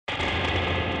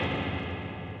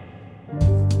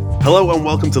Hello and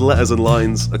welcome to Letters and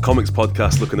Lines, a comics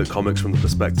podcast looking at comics from the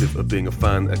perspective of being a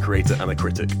fan, a creator, and a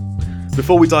critic.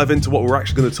 Before we dive into what we're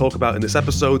actually going to talk about in this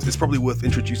episode, it's probably worth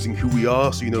introducing who we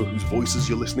are so you know whose voices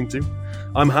you're listening to.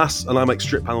 I'm Hass, and I make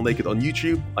Strip Panel Naked on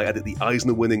YouTube. I edit the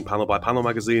Eisner-winning Panel by Panel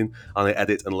magazine, and I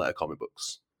edit and letter comic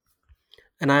books.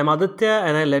 And I'm Aditya,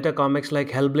 and I letter comics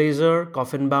like Hellblazer,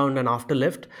 Coffin Bound, and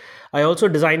Afterlift. I also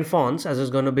design fonts, as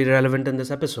is going to be relevant in this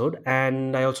episode,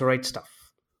 and I also write stuff.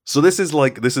 So this is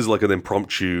like an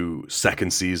impromptu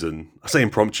second season. I say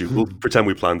impromptu. We'll pretend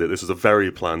we planned it. This is a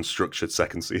very planned, structured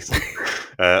second season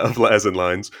of Letters and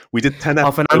Lines. We did 10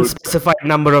 episodes. Of an unspecified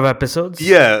number of episods.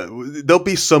 Yeah, there'll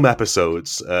be some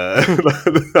episodes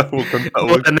that will come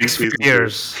over the next few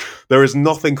years. There is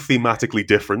nothing thematically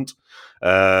different.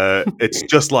 It's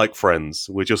just like Friends.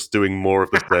 We're just doing more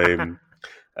of the same.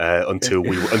 Until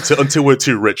we're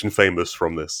too rich and famous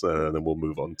from this, then we'll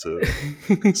move on to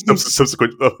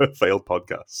subsequent failed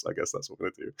podcasts. I guess that's what we're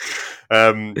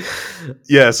going to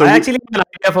do. So I actually have an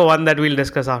idea for one that we'll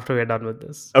discuss after we're done with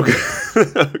this.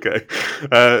 Okay.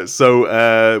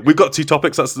 So we've got two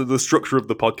topics. That's the structure of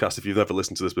the podcast. If you've never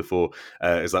listened to this before,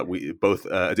 is that we both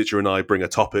Aditya and I bring a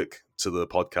topic to the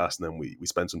podcast, and then we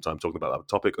spend some time talking about that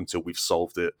topic until we've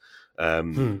solved it.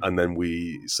 And then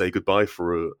we say goodbye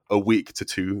for a week to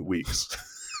 2 weeks.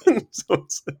 So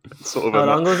sort of how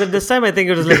long was it this time? I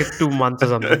think it was like 2 months or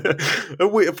something.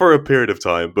 For a period of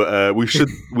time, but we should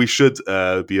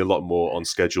be a lot more on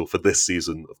schedule for this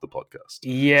season of the podcast.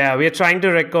 Yeah, we are trying to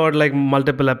record like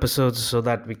multiple episodes so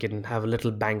that we can have a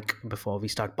little bank before we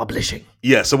start publishing.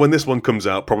 Yeah, so when this one comes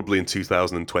out, probably in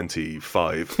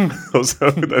 2025 or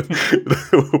so, then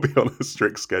we'll be on a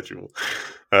strict schedule.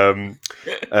 So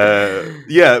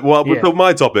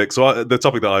my topic. So the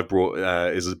topic that I brought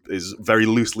is very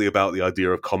loosely about the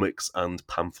idea of comics and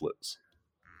pamphlets.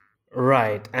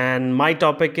 Right, and my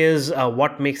topic is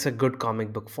what makes a good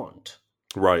comic book font.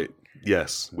 Right.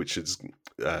 Yes, which is.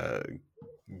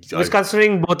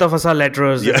 Considering both of us are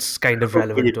letterers, it's kind of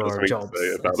relevant to our jobs.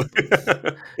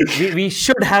 We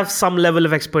should have some level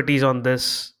of expertise on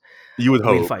this. You would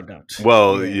hope. We'll find out.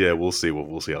 Well, yeah, we'll see.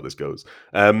 We'll see how this goes.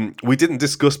 We didn't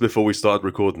discuss before we started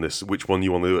recording this which one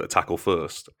you want to tackle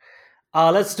first.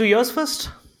 Let's do yours first.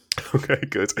 Okay,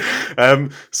 good.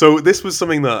 So this was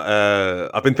something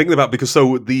that I've been thinking about because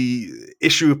the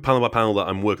issue of Panel by Panel that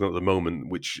I'm working on at the moment,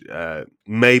 which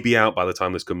may be out by the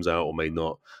time this comes out or may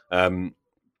not,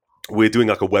 we're doing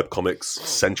like a webcomics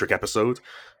centric episode,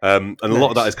 and a lot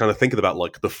of that is kind of thinking about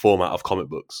like the format of comic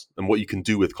books and what you can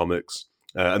do with comics.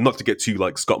 And not to get too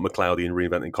like Scott McCloudy and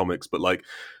reinventing comics, but like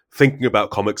thinking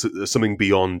about comics as something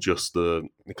beyond just the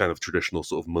kind of traditional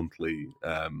sort of monthly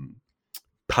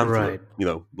pamphlet,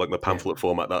 right. Like the pamphlet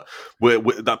format that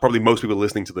that probably most people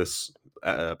listening to this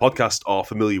podcast are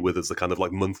familiar with as the kind of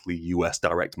like monthly US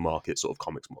direct market sort of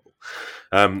comics model.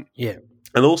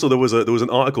 And also there was an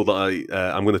article that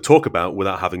I'm going to talk about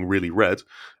without having really read,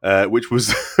 which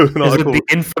was an article. Is it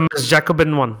the infamous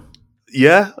Jacobin one?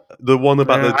 Yeah, the one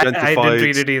about the gentrified. I didn't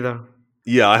read it either.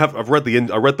 Yeah, I've read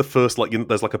I read the first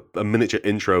there's like a miniature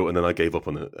intro and then I gave up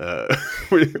on it.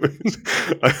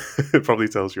 It probably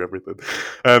tells you everything.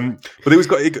 But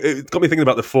it got me thinking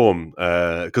about the form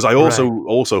because I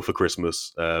also for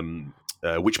Christmas,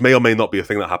 which may or may not be a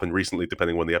thing that happened recently,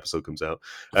 depending when the episode comes out.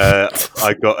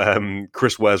 I got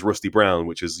Chris Ware's Rusty Brown,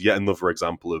 which is yet another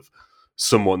example of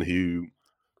someone who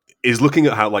is looking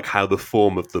at how the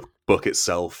form of the book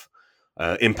itself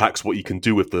impacts what you can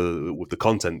do with the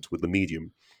content, with the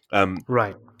medium.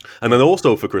 Right. And then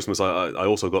also for Christmas, I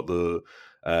also got the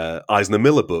Eisner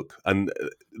Miller book, and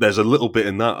there's a little bit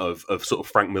in that of sort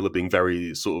of Frank Miller being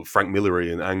very sort of Frank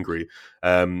Millery and angry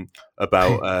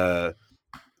about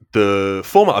the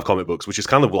format of comic books, which is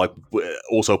kind of like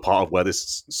also part of where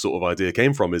this sort of idea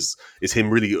came from, is him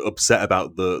really upset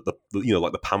about the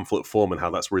like the pamphlet form and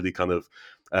how that's really kind of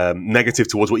negative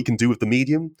towards what you can do with the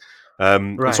medium.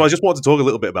 Right. So I just wanted to talk a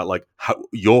little bit about like how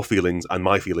your feelings and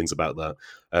my feelings about that,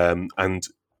 and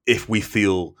if we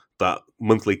feel that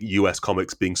monthly US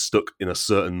comics being stuck in a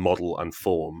certain model and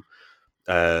form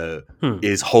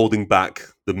is holding back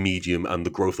the medium and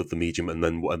the growth of the medium, and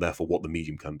therefore what the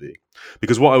medium can be.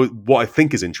 Because what I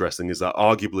think is interesting is that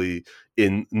arguably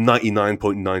in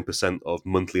 99.9% of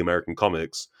monthly American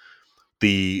comics,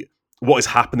 what is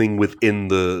happening within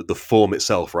the form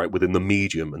itself, right, within the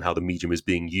medium and how the medium is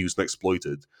being used and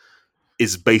exploited,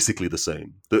 is basically the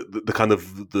same. The kind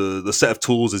of the set of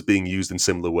tools is being used in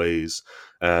similar ways.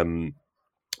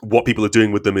 What people are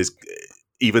doing with them is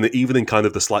even in kind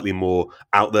of the slightly more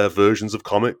out there versions of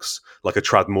comics, like a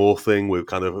Trad Moore thing, we're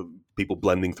kind of people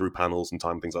blending through panels and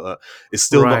time, things like that. It's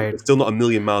still Right. not a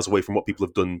million miles away from what people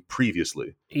have done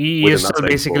previously. You're within that still same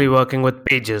basically form. working with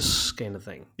pages, kind of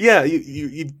thing. Yeah,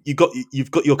 you've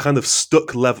got your kind of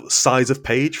stuck level size of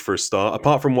page for a start.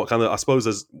 Apart from what kind of, I suppose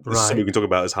there's something we Right. can talk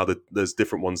about is how there's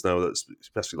different ones now, that's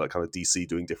especially like kind of DC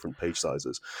doing different page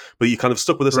sizes. But you kind of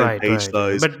stuck with the same Right. page Right. Yeah.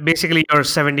 size, But basically, you're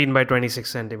 17 by 26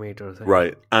 centimeter thing.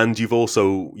 right? And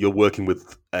you're working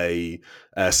with a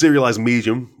serialized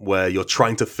medium where you're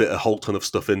trying to fit a whole ton of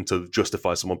stuff in to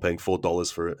justify someone paying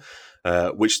 $4 for it,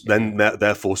 which then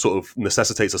therefore sort of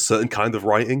necessitates a certain kind of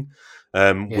writing.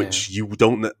 Which you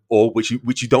don't, or which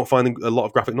you don't find in a lot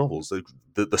of graphic novels.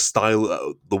 The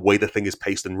style, the way the thing is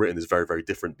paced and written is very, very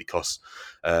different because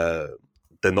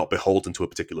they're not beholden to a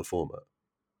particular format.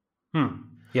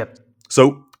 Yep.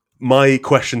 So my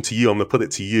question to you, I'm going to put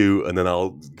it to you, and then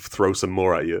I'll throw some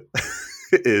more at you.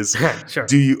 Is Sure.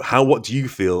 what do you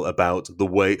feel about the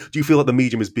way? Do you feel like the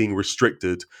medium is being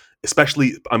restricted?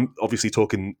 Especially, I'm obviously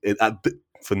talking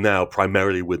for now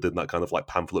primarily within that kind of like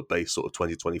pamphlet based sort of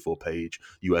 20-24 page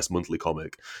US monthly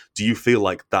comic. Do you feel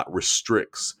like that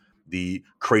restricts the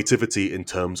creativity in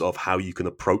terms of how you can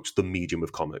approach the medium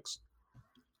of comics?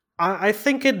 I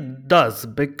think it does,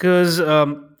 because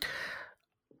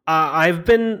I've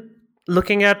been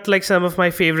looking at like some of my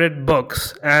favorite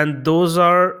books, and those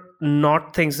are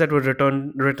not things that were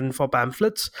written for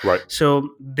pamphlets. Right. So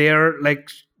they're like,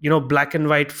 black and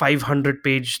white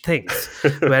 500-page things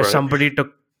where Right. somebody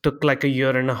took like a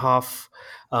year and a half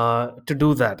to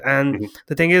do that. And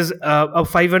the thing is, a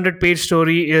 500-page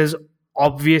story is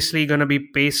obviously going to be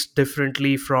paced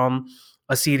differently from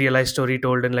a serialized story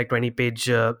told in like 20-page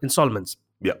installments.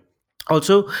 Yeah.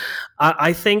 Also,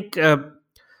 I think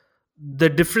the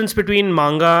difference between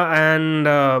manga and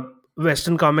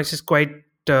Western comics is quite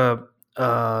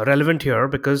relevant here,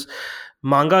 because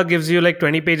manga gives you like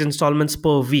 20-page installments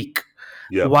per week,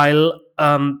 Yeah. while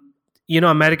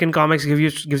American comics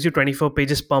gives you 24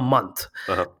 pages per month.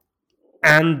 Uh-huh.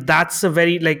 And that's a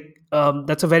very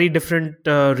different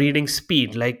reading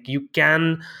speed. Like, you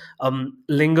can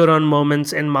linger on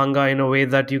moments in manga in a way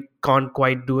that you can't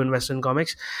quite do in Western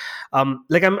comics.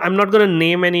 Like, I'm not going to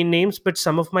name any names, but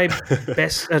some of my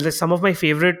best, some of my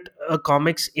favorite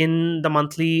comics in the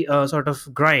monthly sort of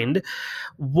grind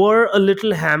were a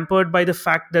little hampered by the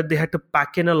fact that they had to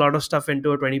pack in a lot of stuff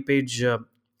into a 20-page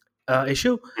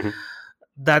issue.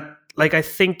 That, like, I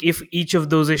think if each of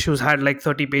those issues had like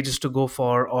 30 pages to go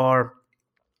for, or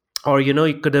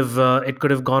it could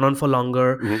have gone on for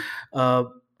longer,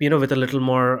 with a little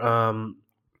more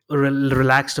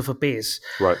relaxed of a pace,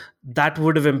 Right. that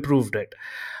would have improved it.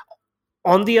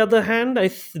 On the other hand,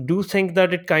 I do think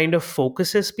that it kind of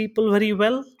focuses people very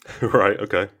well. Right.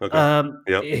 Okay.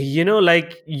 Yeah.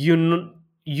 Like,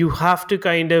 you have to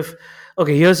kind of,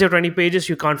 okay, here's your 20 pages,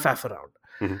 you can't faff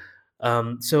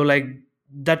around. So like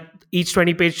that, each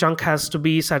 20-page chunk has to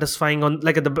be satisfying on,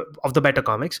 like, of the better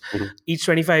comics. Each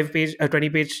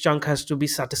 20-page chunk has to be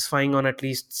satisfying on at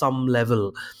least some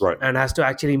level, Right. and has to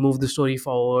actually move the story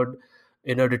forward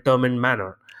in a determined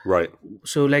manner. Right.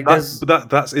 So like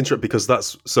that's interesting, because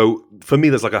that's, so for me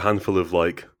there's like a handful of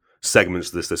like segments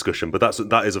to this discussion, but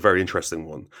that is a very interesting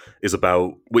one, is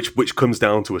about which comes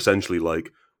down to essentially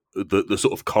like the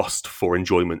sort of cost for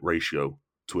enjoyment ratio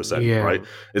to a segment, right?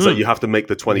 Is that you have to make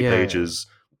the 20 pages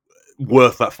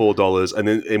worth that $4, and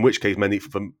in which case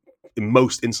in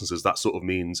most instances that sort of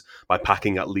means by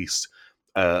packing at least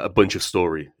a bunch of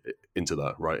story into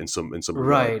that, right? In some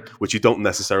regard, which you don't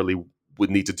necessarily would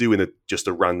need to do in just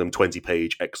a random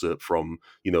 20-page excerpt from,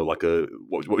 like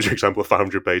what was your example, a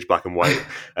 500-page black and white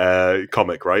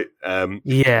comic, right?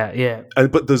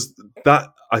 But there's that,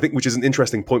 I think, which is an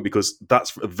interesting point, because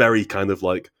that's a very kind of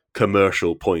like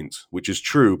commercial point, which is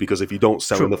true, because if you don't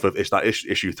sell enough of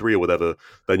issue 3 or whatever,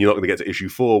 then you're not going to get to issue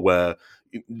 4 where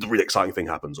the really exciting thing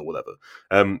happens or whatever.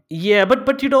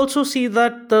 But you'd also see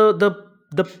that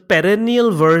the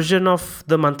perennial version of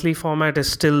the monthly format is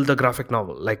still the graphic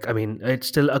novel. Like, I mean, it's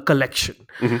still a collection.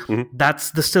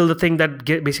 That's still the thing that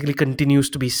basically continues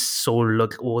to be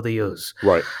sold over the years.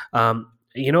 Right.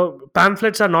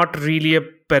 Pamphlets are not really a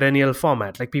perennial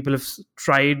format. Like, people have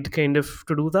tried kind of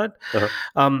to do that.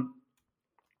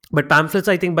 But pamphlets,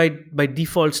 I think by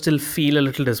default still feel a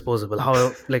little disposable.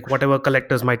 How, like, whatever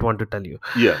collectors might want to tell you.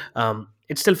 Yeah.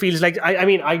 It still feels like,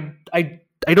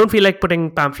 I don't feel like putting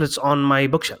pamphlets on my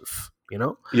bookshelf,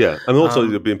 Yeah, and also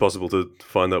it'd be impossible to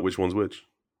find out which one's which.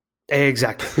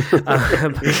 Exactly.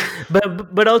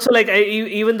 But also, like,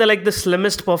 even the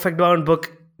slimmest perfect bound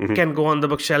book can go on the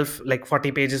bookshelf, like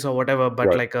 40 pages or whatever. But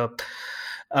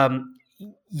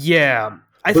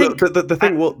I think the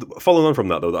thing. Following on from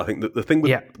that, though, I think the thing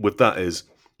with that is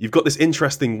you've got this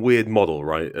interesting, weird model,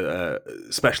 right?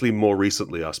 Especially more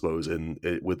recently, I suppose,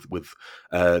 with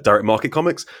direct market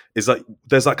comics, is that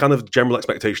there's that kind of general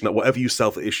expectation that whatever you sell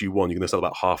for issue 1, you're going to sell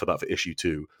about half of that for issue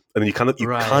 2, and then you kind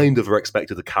of are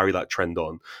expected to carry that trend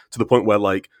on to the point where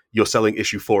like you're selling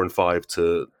issue 4 and 5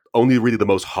 to only really the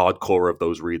most hardcore of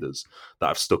those readers that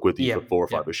have stuck with you for 4 or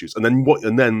 5 issues, and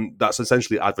then that's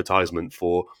essentially advertisement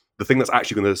for the thing that's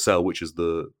actually going to sell, which is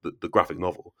the graphic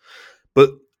novel.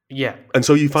 But and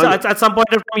so you find at some point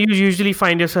of time, you usually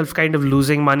find yourself kind of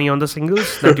losing money on the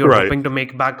singles that you're hoping to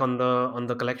make back on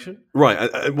the collection. Right.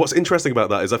 And what's interesting about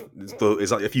that is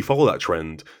that if you follow that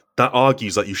trend, that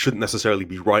argues that you shouldn't necessarily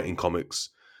be writing comics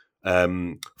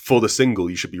for the single.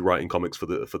 You should be writing comics for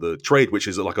the trade, which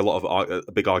is like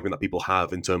a big argument that people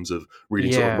have in terms of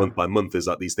reading sort of month by month, is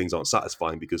that these things aren't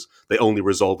satisfying because they only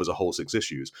resolve as a whole 6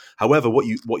 issues. However, what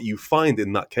you find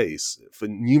in that case, for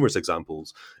numerous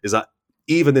examples, is that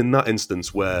even in that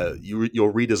instance where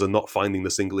your readers are not finding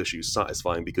the single issues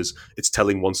satisfying because it's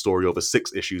telling one story over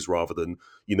 6 issues rather than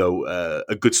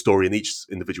a good story in each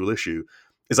individual issue,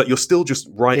 is that you're still just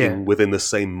writing within the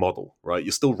same model, right?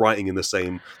 You're still writing in the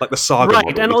same, like the Saga model.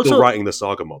 And you're still writing the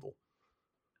Saga model.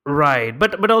 Right,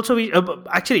 but also we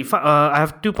I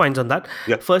have 2 points on that.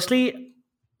 Yeah. Firstly,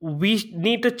 we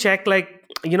need to check, like,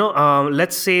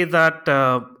 let's say that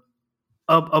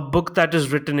a book that is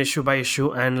written issue by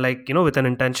issue and, like, with an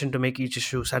intention to make each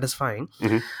issue satisfying,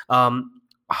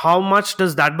 how much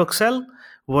does that book sell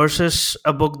versus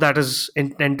a book that is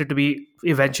intended to be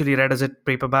eventually read as a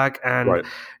paperback and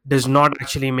does not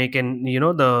actually make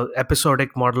the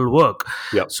episodic model work.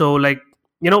 So, like,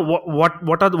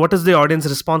 what is the audience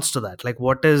response to that? Like,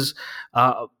 what is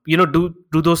do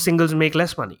those singles make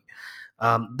less money?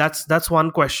 That's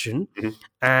one question.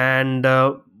 And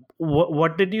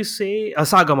what did you say? A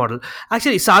Saga model.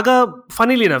 Actually, Saga,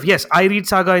 funnily enough, yes, I read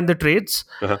Saga in the trades,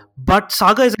 but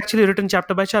Saga is actually written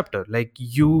chapter by chapter. Like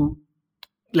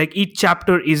each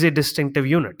chapter is a distinctive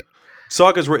unit.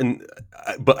 Saga's written,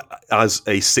 but as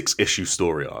a 6-issue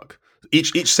story arc.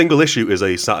 Each single issue is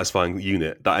a satisfying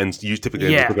unit that ends. You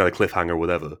typically end up with a cliffhanger or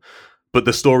whatever. But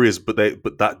the story is,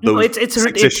 those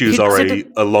 6 issues are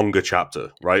a longer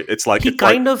chapter, right? It's like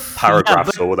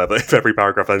paragraphs or whatever. If every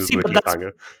paragraph ends with a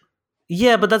cliffhanger.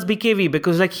 Yeah, but that's BKV,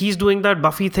 because like he's doing that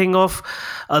Buffy thing of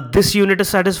this unit is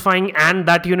satisfying and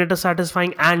that unit is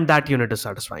satisfying and that unit is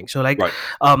satisfying. So like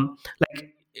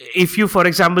if you, for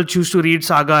example, choose to read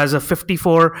Saga as a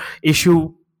 54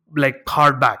 issue like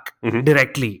hardback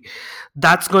directly,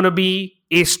 that's going to be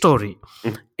a story.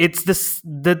 It's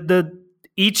the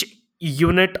each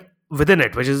unit within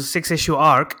it, which is a 6-issue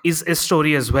arc, is a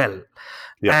story as well.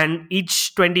 And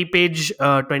each 20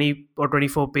 or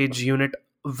 24 page unit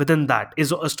within that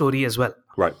is a story as well.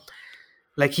 Right.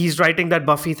 Like he's writing that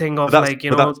Buffy thing of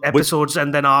episodes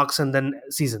and then arcs and then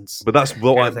seasons. But that's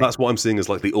what I'm seeing as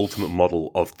like the ultimate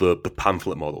model of the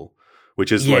pamphlet model,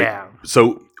 which is like,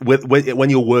 so when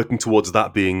you're working towards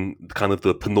that being kind of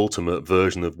the penultimate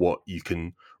version of what you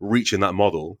can reach in that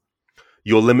model,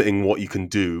 you're limiting what you can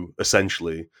do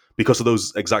essentially because of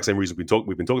those exact same reasons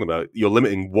we've been talking about. You're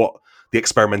limiting what the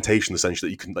experimentation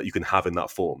essentially that you can have in that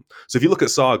form. So if you look at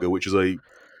Saga, which is a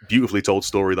beautifully told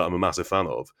story that I'm a massive fan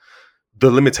of,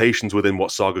 the limitations within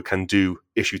what Saga can do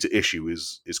issue to issue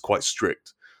is quite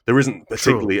strict. There isn't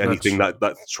particularly anything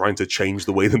that's trying to change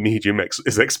the way the medium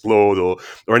is explored or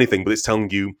anything, but it's telling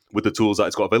you with the tools that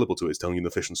it's got available to it, it's telling you an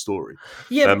efficient story.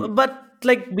 Yeah, but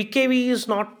like BKV is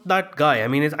not that guy. I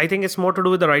mean, I think it's more to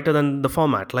do with the writer than the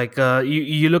format. Like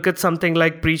you look at something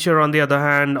like Preacher on the other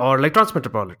hand, or like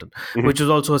Transmetropolitan, which is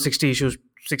also a 60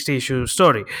 issue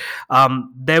story.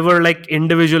 There were like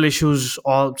individual issues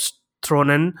all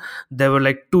thrown in. There were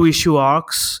like 2-issue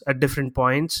arcs at different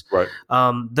points. Right.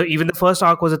 Even the first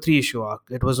arc was a 3-issue arc.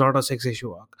 It was not a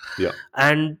 6-issue arc. Yeah.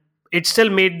 And it still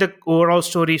made the overall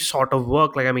story sort of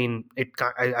work. Like, I mean,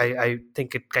 I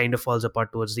think it kind of falls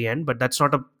apart towards the end, but that's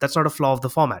not a flaw of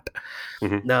the format.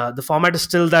 The format is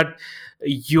still that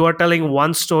you are telling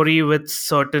one story with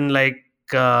certain like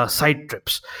side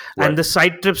trips, and the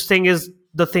side trips thing is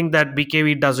the thing that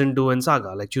BKV doesn't do in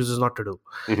Saga, like chooses not to do.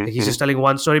 Like he's just telling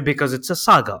one story because it's a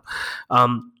saga.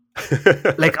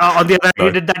 Like on the other hand,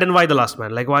 he did that in Why the Last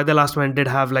Man. Like Why the Last Man did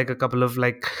have like a couple of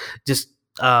like just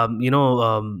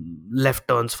left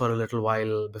turns for a little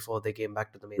while before they came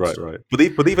back to the main story.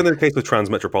 Right. But even in the case of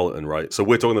Transmetropolitan, right? So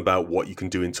we're talking about what you can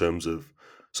do in terms of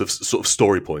sort of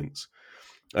story points.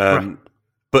 But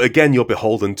again, you're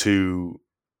beholden to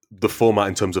the format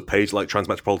in terms of page. Like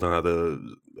Transmetropolitan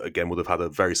would have had a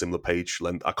very similar page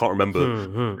length. I can't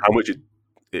remember how much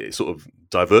it sort of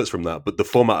diverts from that, but the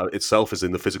format itself is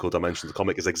in the physical dimensions. The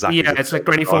comic is exactly it's like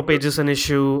 24 pages an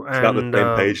issue, it's about the and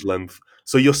same page length.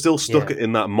 So you're still stuck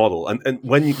in that model, and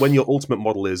when your ultimate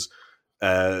model is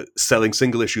selling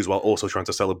single issues while also trying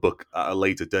to sell a book at a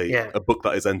later date, a book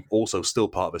that is then also still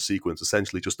part of a sequence,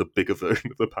 essentially just a bigger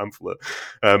version of the pamphlet,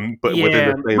 but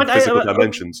within the same physical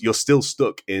dimensions, you're still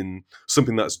stuck in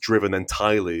something that's driven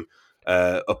entirely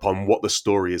upon what the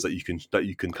story is that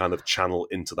you can kind of channel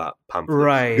into that pamphlet.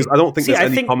 Right. Because I don't think there's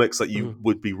any comics that you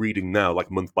would be reading now,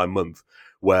 like month by month,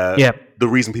 where the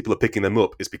reason people are picking them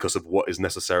up is because of what is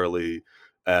necessarily,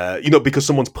 because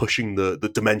someone's pushing the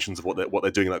dimensions of what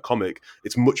they're doing in that comic.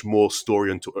 It's much more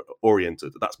story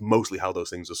oriented. That's mostly how those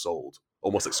things are sold,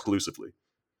 almost exclusively.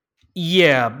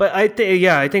 Yeah, but I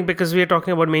think because we are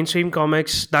talking about mainstream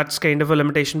comics, that's kind of a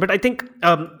limitation. But I think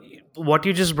what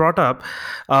you just brought up,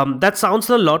 that sounds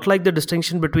a lot like the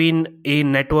distinction between a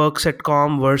network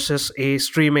sitcom versus a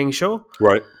streaming show.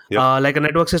 Right. Yep. Like a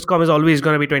network sitcom is always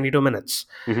going to be 22 minutes.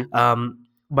 Mm-hmm.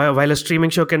 While a streaming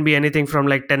show can be anything from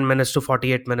like 10 minutes to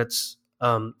 48 minutes.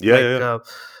 Well,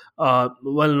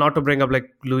 not to bring up like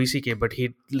Louis C.K., but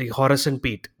Horace and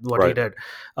Pete, what he did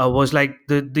was like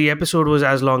the episode was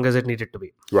as long as it needed to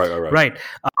be. Right.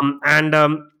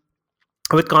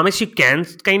 With comics, you can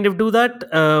kind of do that.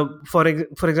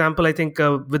 For example, I think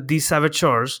with these Savage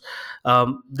Shores,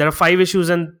 there are 5 issues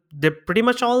and they're pretty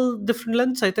much all different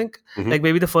lengths, I think. Mm-hmm. Like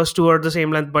maybe the first 2 are the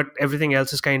same length, but everything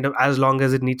else is kind of as long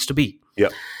as it needs to be. Yeah.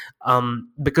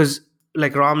 Because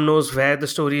like Ram knows where the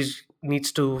story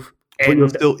needs to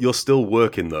end. But you're still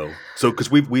working though. So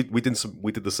because we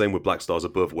did the same with Black Stars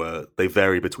Above, where they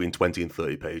vary between 20 and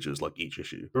 30 pages, like each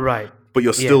issue. Right. But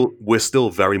we're still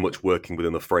very much working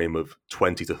within the frame of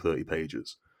 20 to 30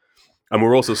 pages. And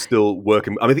we're also still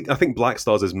working. I think Black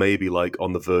Stars is maybe like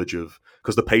on the verge of,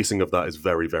 because the pacing of that is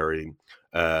very, very,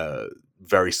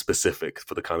 very specific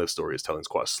for the kind of story it's telling. It's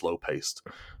quite a slow paced,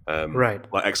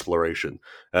 like exploration.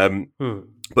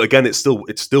 But again, it's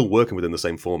still working within the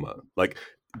same format. Like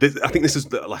I think this is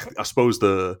I suppose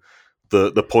the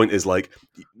point is like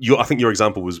I think your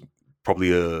example was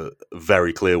probably a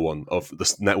very clear one of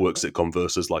the network sitcom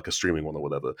versus like a streaming one or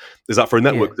whatever. Is that for a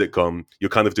network sitcom, you're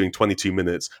kind of doing 22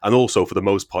 minutes, and also for the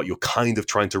most part, you're kind of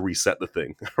trying to reset the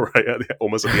thing, right?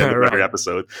 Almost at the end of every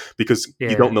episode, because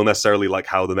you don't know necessarily like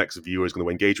how the next viewer is going to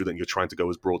engage with it, and you're trying to go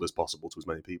as broad as possible to as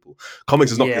many people.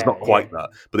 Comics is not it's not quite that,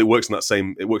 but it works in that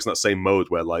same mode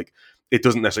where like it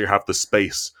doesn't necessarily have the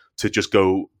space to just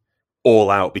go all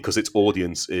out because its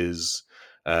audience is.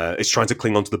 It's trying to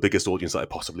cling on to the biggest audience that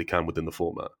it possibly can within the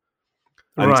format.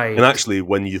 And actually,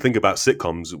 when you think about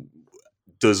sitcoms,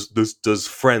 does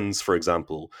Friends, for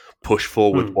example, push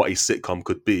forward what a sitcom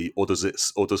could be, or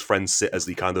does Friends sit as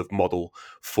the kind of model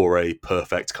for a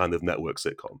perfect kind of network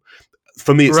sitcom?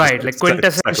 For me, it's like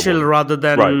quintessential rather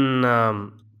than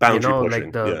boundary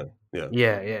pushing. Like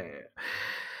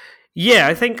yeah.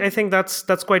 I think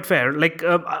that's quite fair. Like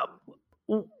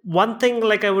one thing,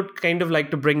 like I would kind of like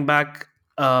to bring back.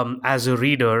 As a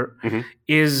reader,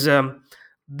 is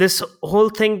this whole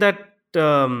thing that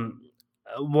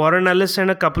Warren Ellis and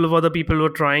a couple of other people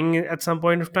were trying at some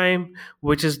point of time,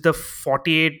 which is the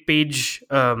 48-page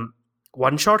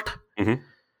one shot,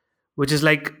 which is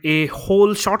like a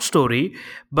whole short story,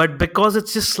 but because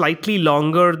it's just slightly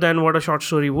longer than what a short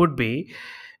story would be,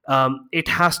 it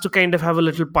has to kind of have a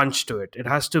little punch to it. It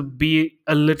has to be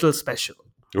a little special.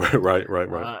 Right.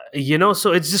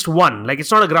 So it's just one. Like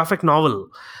it's not a graphic novel,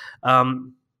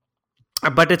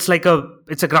 but it's like a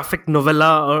graphic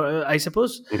novella, I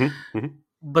suppose.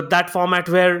 But that format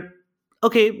where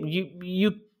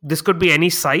you this could be any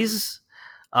size.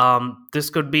 This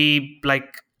could be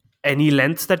like any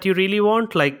length that you really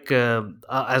want. Like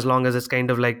as long as it's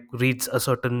kind of like reads a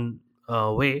certain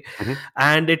way,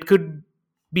 and it could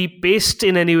be paced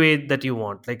in any way that you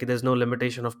want. Like there's no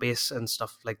limitation of pace and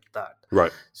stuff like that.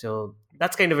 Right. So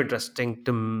that's kind of interesting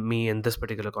to me in this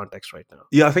particular context right now.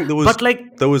 Yeah, I think there was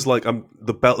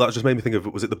the bell that just made me think of,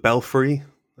 was it the Belfry?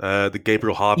 The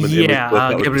Gabriel Hardman.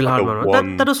 Gabriel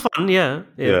Hardman. That was fun. Yeah.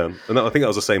 And I think that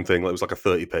was the same thing. Like, it was like a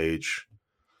 30-page.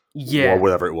 Or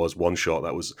whatever it was, one shot.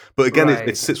 That was, but again,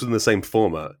 it sits within the same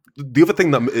format. The other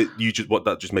thing that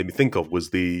that just made me think of was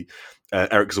the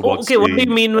Eric Zawadzki. Okay, what do you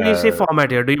mean when you say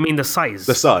format here? Do you mean the size?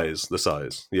 The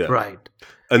size. Yeah. Right.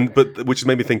 But which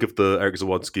made me think of the Eric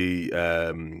Zawadzki,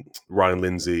 Ryan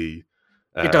Lindsay,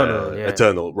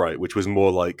 Eternal, right? Which was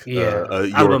more like a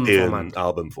European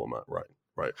album format,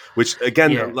 right. Which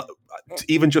again,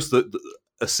 even just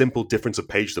a simple difference of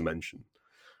page dimension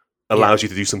allows you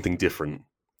to do something different.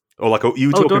 Or like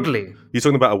you're totally.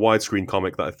 talking about a widescreen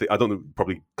comic that I don't know,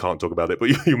 probably can't talk about it, but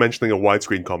you're mentioning a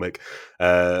widescreen comic.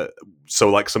 So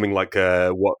like something like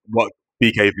what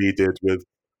BKV did with.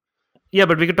 Yeah,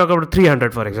 but we could talk about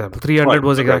 300, for example. 300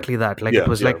 was exactly that. Like Yeah, it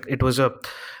was yeah. like it was a.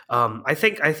 I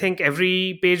think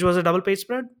every page was a double page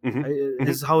spread.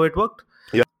 Is how it worked.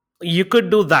 Yeah. You could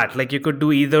do that. Like you could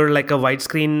do either like a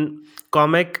widescreen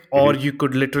comic, or you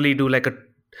could literally do like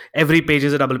every page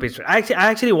is a double page spread. I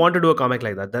actually want to do a comic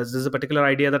like that. This is a particular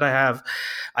idea that I have.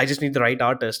 I just need the right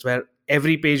artist where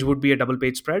every page would be a double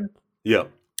page spread. Yeah.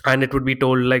 And it would be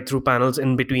told like through panels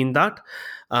in between that,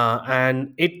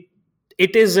 and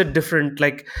it is a different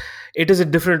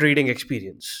reading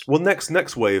experience. Well,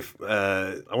 next wave,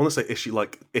 I want to say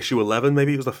issue 11,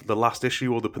 maybe it was the last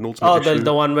issue or the penultimate issue.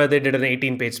 The one where they did an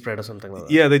 18-page spread or something like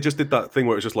that. Yeah, they just did that thing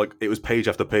where it was just like it was page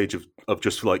after page of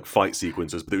just like fight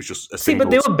sequences, but it was just a single.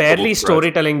 But they were barely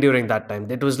storytelling during that time.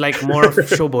 It was like more of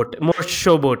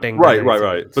showboating.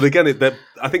 Right. But again,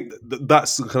 I think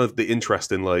that's kind of the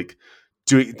interest in like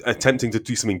attempting to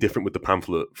do something different with the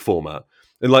pamphlet format.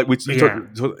 And like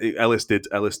Ellis did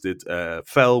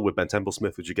Fell with Ben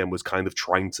Templesmith, which again was kind of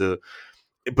trying to,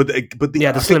 but the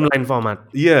slimline format.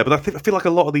 Yeah, but I feel like a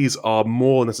lot of these are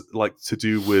more like to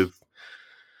do with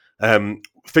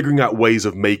figuring out ways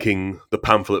of making the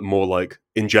pamphlet more like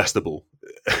ingestible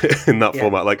in that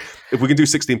format. Like if we can do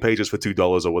 16 pages for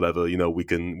 $2 or whatever, we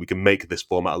can make this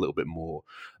format a little bit more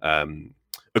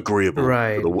agreeable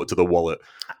to the wallet.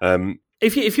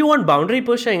 If you want boundary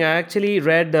pushing, I actually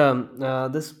read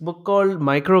this book called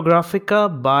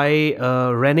Micrographica by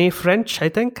Rene French, I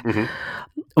think,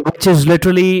 which is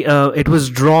literally it was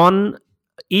drawn.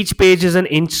 Each page is an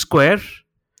inch square,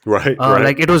 right?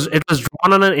 Like it was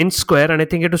drawn on an inch square, and I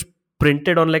think it was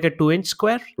printed on like a 2-inch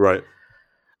square, right?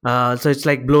 So it's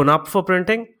like blown up for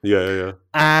printing. Yeah.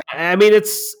 I mean,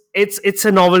 it's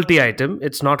a novelty item.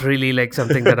 It's not really like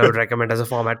something that I would recommend as a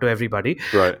format to everybody,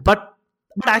 right? But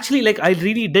actually, like, I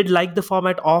really did like the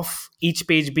format of each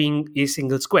page being a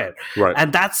single square. Right.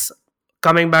 And that's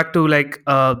coming back to like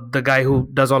the guy who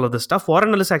does all of this stuff.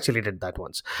 Warren Ellis actually did that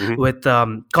once with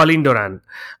Colleen Doran.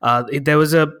 There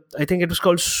was I think it was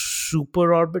called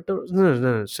Super Orbiter.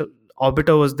 No. So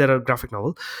Orbiter was their graphic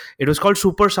novel. It was called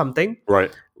Super something.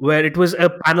 Right. Where it was a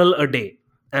panel a day.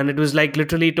 And it was like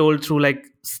literally told through like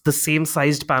the same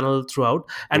sized panel throughout.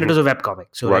 And it was a webcomic.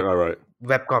 So right.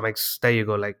 Webcomics, there you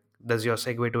go. Like, there's your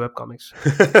segue to webcomics.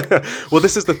 Well,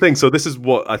 this is the thing. So this is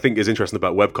what I think is interesting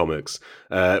about webcomics,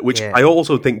 which I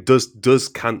also think you're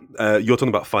talking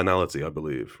about finality, I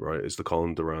believe, right? Is the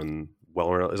Colin Doran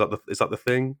is that the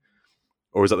thing,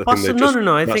 or is that the thing they've just?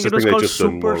 No. I think it was called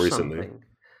Super more something. Recently.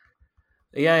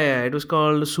 Yeah. It was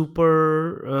called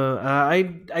Super.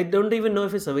 I don't even know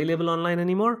if it's available online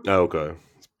anymore. Oh, okay,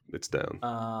 it's down.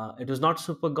 It was not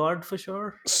Super God for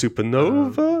sure.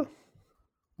 Supernova.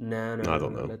 No, I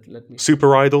don't know. Let me.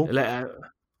 Super Idol.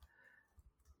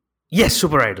 Yes,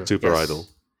 Super Idol. Idol.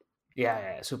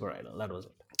 Yeah, Super Idol. That was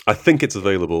it. I think it's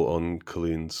available on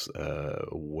Colleen's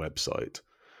website.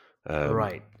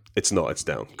 Right. It's not. It's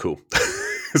down. Cool.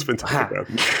 It's been taken down.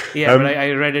 Yeah, but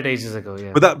I read it ages ago.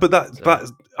 Yeah. But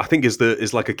that I think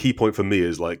is like a key point for me.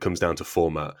 Is like comes down to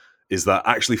format. Is that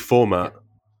actually format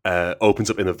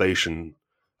opens up innovation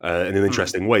in an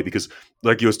interesting way, because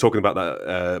like you was talking about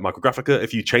that Micrographica,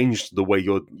 if you change the way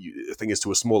your thing is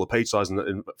to a smaller page size, and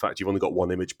in fact you've only got one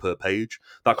image per page,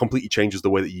 that completely changes the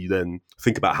way that you then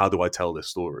think about how do I tell this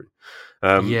story.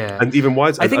 And even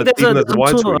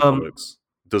widescreen comics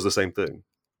does the same thing.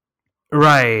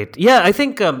 Right. Yeah, I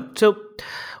think so.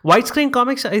 Widescreen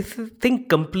comics, I think,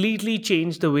 completely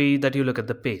change the way that you look at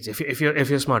the page. If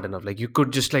you're smart enough, like you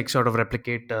could just like sort of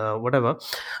replicate whatever,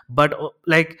 but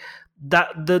like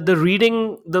that the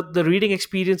reading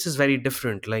experience is very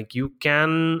different. Like you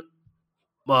can,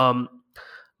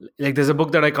 like there's a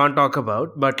book that I can't talk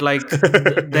about, but like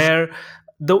the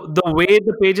way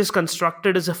the page is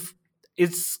constructed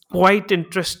it's quite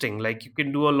interesting. Like you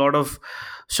can do a lot of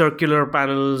circular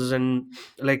panels and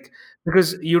like.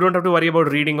 Because you don't have to worry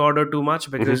about reading order too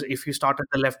much, because if you start at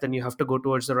the left, then you have to go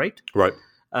towards the right. Right.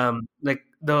 Like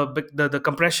the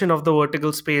compression of the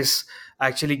vertical space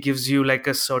actually gives you like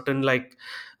a certain like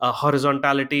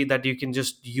horizontality that you can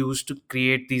just use to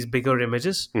create these bigger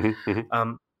images.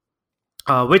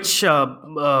 Which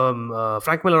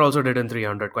Frank Miller also did in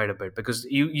 300 quite a bit, because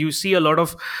you see a lot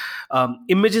of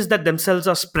images that themselves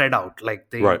are spread out, like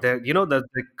the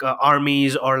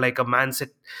armies, or like a man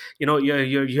sit,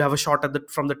 you have a shot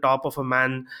from the top of a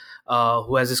man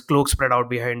who has his cloak spread out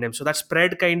behind him, so that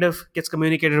spread kind of gets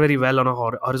communicated very well on a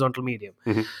horizontal medium.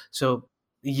 So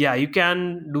yeah, you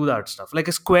can do that stuff. Like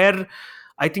a square,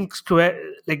 I think square,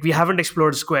 like we haven't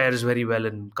explored squares very well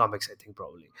in comics. I think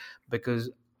probably because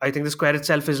I think the square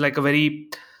itself is like a very,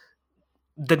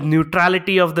 the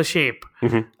neutrality of the shape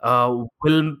Mhm.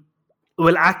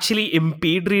 will actually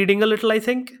impede reading a little, I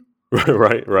think.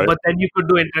 Right. But then you could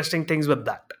do interesting things with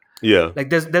that. Yeah. Like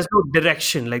there's no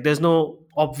direction, like there's no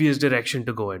obvious direction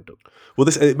to go into. Well,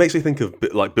 it makes me think of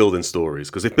like building stories,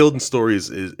 because if building stories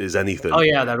is anything, Oh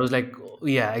yeah, that was like,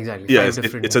 yeah, exactly. yeah, 5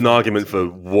 different it's an argument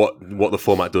things. for what the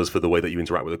format does for the way that you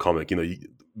interact with a comic. You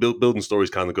know, building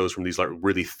stories kind of goes from these like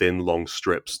really thin, long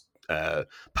strips,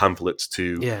 pamphlets,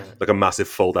 to Yeah. like a massive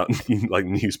fold-out like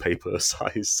newspaper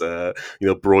size,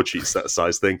 broadsheet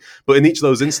size thing. But in each of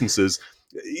those instances,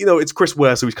 you know, it's Chris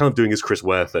Ware, so he's kind of doing his Chris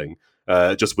Ware thing.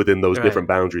 Just within those Right. different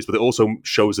boundaries, but it also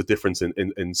shows a difference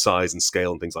in size and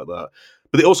scale and things like that.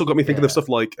 But it also got me thinking of stuff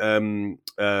like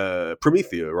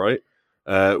Promethea, right?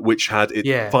 Which had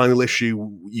its final issue,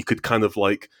 you could kind of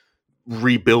like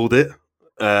rebuild it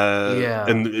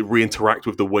and reinteract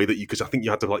with the way that because I think you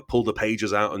had to like pull the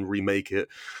pages out and remake it.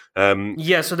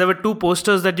 So there were 2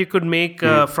 posters that you could make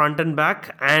front and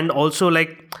back, and also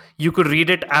like you could read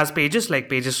it as pages, like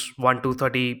pages 1 to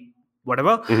 30,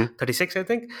 whatever, 36, I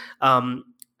think.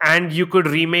 And you could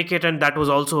remake it, and that was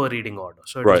also a reading order.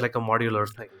 So it was like a modular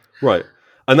thing. Right.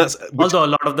 And that's although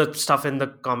a lot of the stuff in the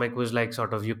comic was like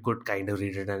sort of you could kind of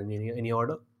read it in any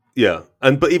order. Yeah,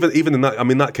 but even in that, I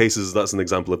mean, that cases that's an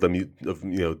example of them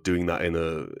doing that in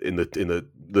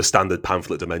the standard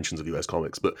pamphlet dimensions of US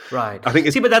Comics. But right, I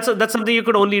think but that's something you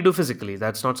could only do physically.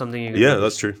 That's not something you can do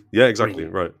that's true. Yeah, exactly.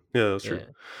 Right. Yeah, that's true.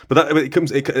 But it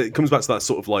comes back to that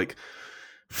sort of like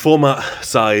format,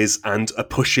 size, and a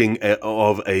pushing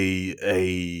of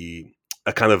a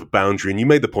kind of boundary. And you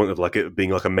made the point of like it being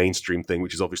like a mainstream thing,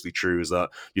 which is obviously true, is that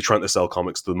you're trying to sell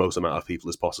comics to the most amount of people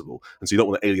as possible. And so you don't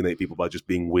want to alienate people by just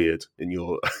being weird in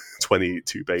your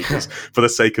 22 pages for the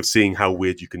sake of seeing how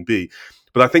weird you can be.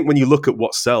 But I think when you look at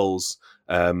what sells,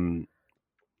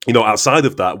 outside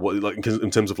of that, what like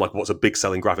in terms of like what's a big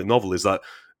selling graphic novel, is that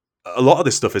a lot of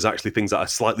this stuff is actually things that are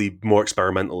slightly more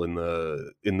experimental in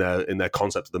their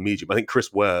concept of the medium. I think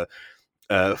Chris Ware,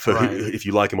 if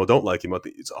you like him or don't like him, I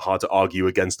think it's hard to argue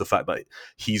against the fact that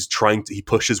he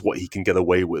pushes what he can get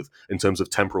away with in terms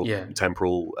of temporal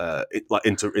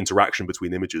interaction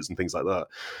between images and things like that.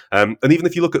 And even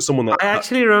if you look at someone like, I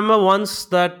actually remember once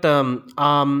that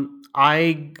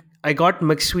I got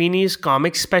McSweeney's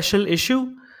comic special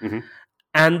issue,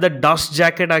 and the dust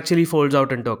jacket actually folds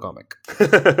out into a comic.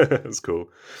 That's cool.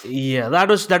 Yeah, that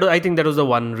was I think that was the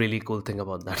one really cool thing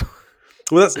about that.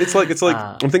 Well, it's like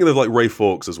I'm thinking of like Ray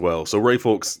Fawkes as well. So Ray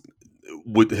Fawkes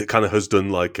has done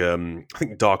like I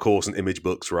think Dark Horse and Image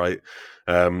Books, right?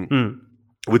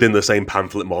 Within the same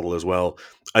pamphlet model as well,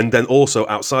 and then also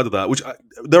outside of that, which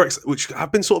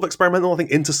have been sort of experimental. I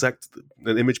think Intersect,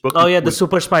 an Image Book. Oh yeah, the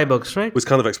Super Spy books, right? Was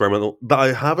kind of experimental. That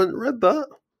I haven't read that.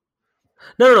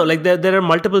 No. Like there are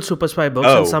multiple Super Spy books,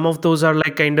 and some of those are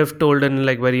like kind of told in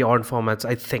like very odd formats,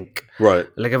 I think. Right.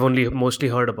 Like I've only mostly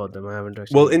heard about them. I haven't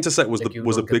actually. Well, Intersect was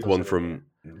a big one from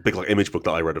big like Image Book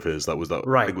that I read of his. That was that.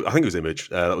 Right. I think it was Image.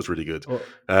 That was really good.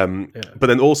 But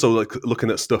then also like looking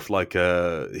at stuff like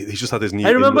he's just had his new.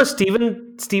 I remember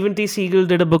Steven T. Seagal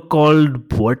did a book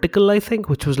called Vertical, I think,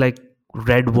 which was like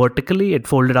read vertically. It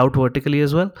folded out vertically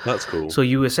as well. That's cool. So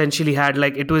you essentially had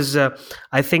like it was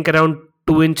I think around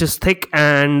 2 inches thick,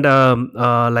 and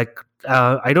I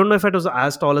don't know if it was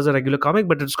as tall as a regular comic,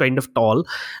 but it's kind of tall,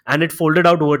 and it folded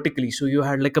out vertically. So you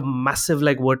had like a massive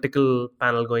like vertical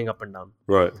panel going up and down.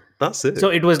 Right. That's it. So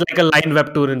it was like a line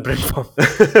webtoon in print form.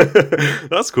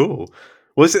 That's cool.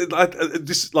 Well,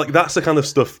 just like that's the kind of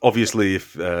stuff. Obviously,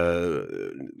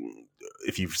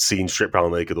 if you've seen Strip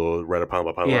Panel Naked or read a panel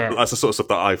by panel, that's the sort of stuff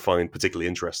that I find particularly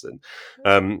interesting.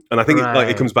 And I think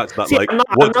it comes back to that. See,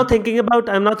 I'm not thinking about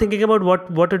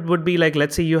what it would be like.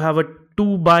 Let's say you have a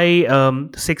 2 by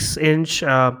 6 inch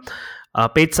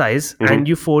page size, and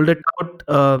you fold it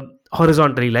out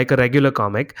horizontally like a regular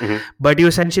comic, but you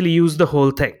essentially use the whole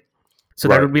thing. So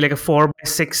that would be like a 4 by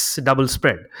 6 double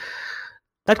spread.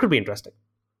 That could be interesting.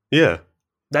 Yeah.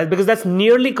 Because that's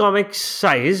nearly comic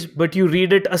size, but you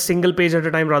read it a single page at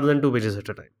a time rather than 2 pages at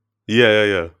a time.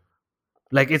 Yeah.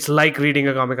 Like it's like reading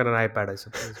a comic on an iPad, I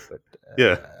suppose. But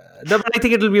but I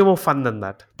think it'll be more fun than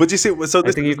that. But you see, so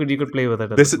I think you could play with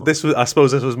it. This was, I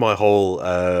suppose, this was my whole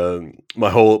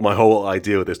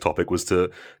idea with this topic was to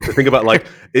think about like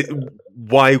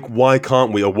why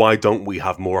can't we or why don't we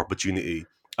have more opportunity?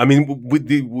 I mean,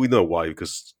 we know why,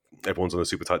 because everyone's on a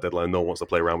super tight deadline. No one wants to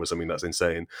play around with something that's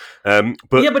insane.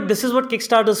 But this is what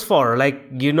Kickstarter's for.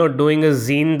 Like, doing a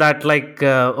zine that, like,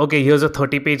 okay, here's a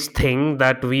 30-page thing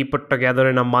that we put together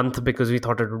in a month because we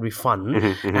thought it would be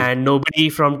fun, and nobody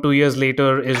from 2 years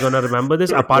later is going to remember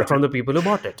this apart from the people who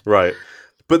bought it. Right.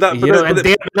 But they're going to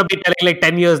be telling, like,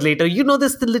 10 years later,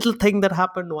 this the little thing that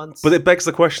happened once. But it begs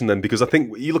the question then, because I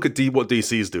think you look at what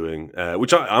DC's doing,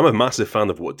 which I'm a massive fan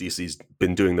of what DC's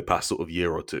been doing the past sort of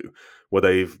year or two, where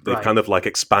they've kind of like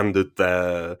expanded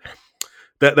their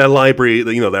library,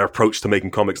 their approach to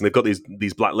making comics, and they've got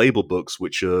these Black Label books,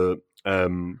 which are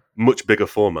much bigger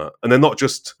format, and they're not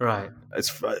just as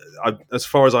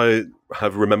far as I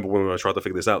have remember when I tried to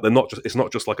figure this out, it's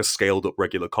not just like a scaled up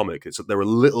regular comic. They're a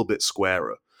little bit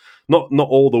squarer, not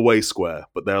all the way square,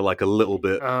 but they're like a little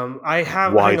bit I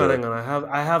have wider. Hang on.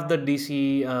 I have the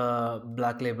DC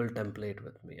Black Label template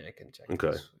with me. I can check.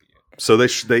 Okay. So they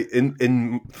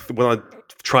when I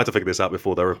tried to figure this out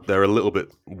before, they're a little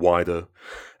bit wider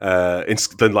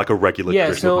than like a regular.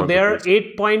 Yeah, so they're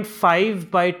 8.5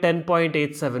 by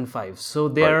 10.875. So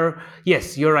they're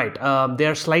yes, you're right.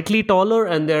 They're slightly taller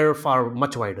and they're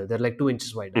much wider. They're like 2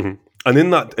 inches wider. Mm-hmm. And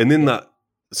in that.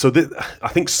 So I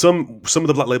think some of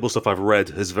the Black Label stuff I've read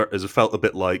has felt a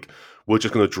bit like we're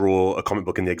just going to draw a comic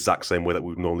book in the exact same way that we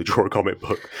would normally draw a comic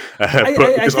book, but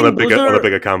just on a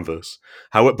bigger canvas.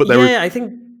 I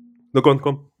think. No, go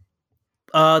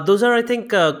on. Those are, I think,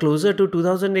 closer to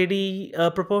 2080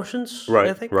 proportions. Right,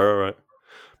 I think. Right.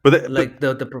 But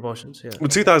the proportions, yeah. Well,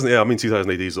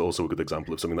 2080 is also a good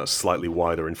example of something that's slightly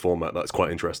wider in format. That's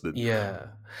quite interesting. Yeah.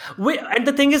 Wait, and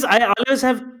the thing is, I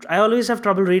always have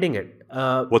trouble reading it.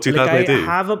 What 2080? Like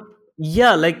I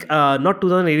have not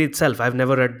 2080 itself. I've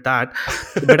never read that,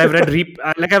 but I've read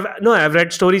I've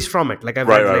read stories from it. Like I've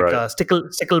read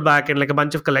Stickleback and like a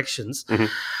bunch of collections,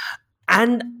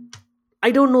 and I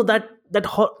don't know that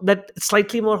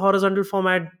slightly more horizontal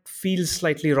format feels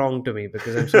slightly wrong to me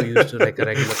because I'm so used to like a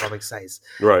regular comic size.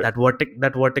 Right. That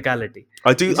verticality.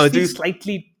 I do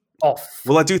slightly off.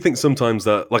 Well, I do think sometimes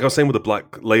that, like I was saying with the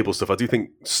Black Label stuff, I do think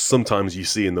sometimes you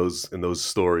see in those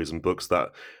stories and books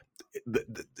that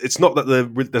it's not that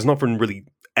there's nothing really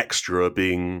extra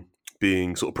being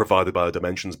sort of provided by the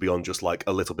dimensions beyond just like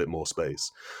a little bit more space,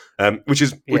 which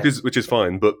is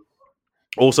fine, but.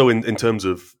 Also, in terms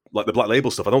of like the Black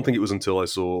Label stuff, I don't think it was until I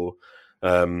saw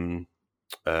Wonder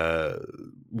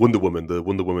Woman, the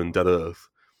Wonder Woman Dead Earth,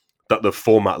 that the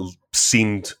format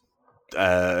seemed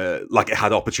like it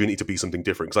had opportunity to be something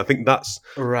different. Because I think that's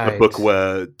a book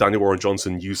where Daniel Warren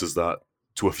Johnson uses that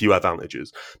to a few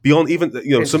advantages. Beyond even,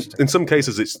 in some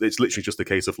cases, it's literally just a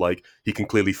case of like he can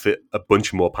clearly fit a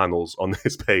bunch more panels on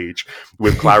his page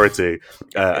with clarity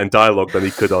and dialogue than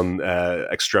he could on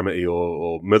Extremity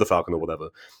or Mother Falcon or whatever.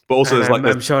 But also,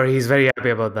 I'm sure he's very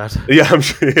happy about that. Yeah, I'm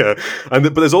sure. Yeah,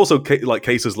 but there's also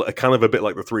cases like kind of a bit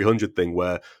like the 300 thing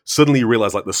where suddenly you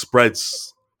realize like the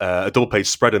spreads, a double page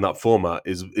spread in that format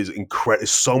is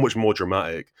so much more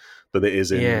dramatic than it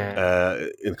is in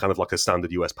kind of like a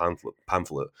standard US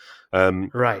pamphlet.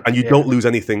 Right. And you don't lose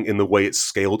anything in the way it's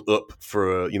scaled up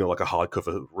for like a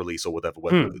hardcover release or whatever,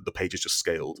 where the page is just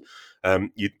scaled.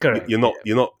 You're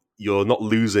not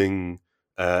losing.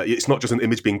 It's not just an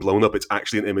image being blown up; it's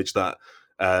actually an image that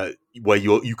where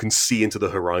you can see into the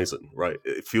horizon. Right.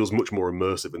 It feels much more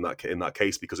immersive in that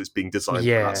case because it's being designed for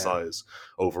that size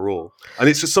overall. And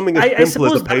it's just something as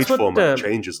simple as the page format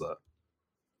changes that.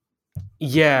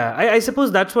 Yeah, I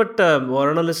suppose that's what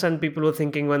Warren Ellis and people were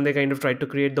thinking when they kind of tried to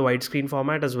create the widescreen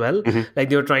format as well. Like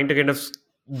they were trying to kind of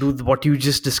do what you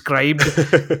just described,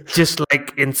 just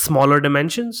like in smaller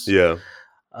dimensions. Yeah.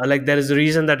 Like there is a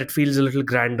reason that it feels a little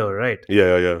grander, right?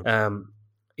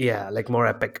 Yeah. Like more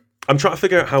epic. I'm trying to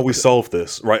figure out how we solve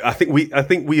this, right? I think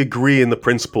we agree in the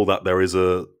principle that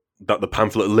that the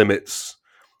pamphlet limits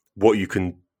what you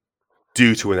can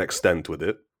do to an extent with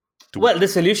it. Well, the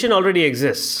solution already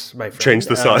exists, my friend. Change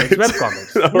the size. It's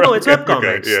webcomics. No, it's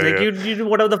webcomics. You do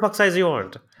whatever the fuck size you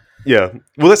want. Yeah.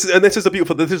 Well, this is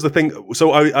the thing.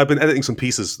 So I've been editing some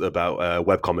pieces about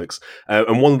webcomics,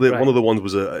 and one of the ones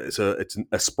was it's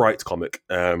a Sprite comic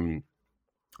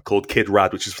called Kid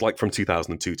Rad, which is like from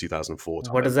 2002, 2004.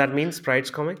 What does that mean, Sprite's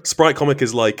comic? Sprite comic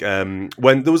is like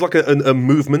when there was like a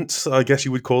movement, I guess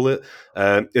you would call it,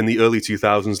 in the early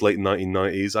 2000s, late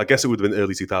 1990s. I guess it would have been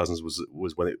early 2000s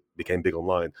was when it became big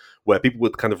online, where people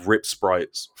would kind of rip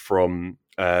sprites from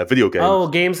video games. Oh,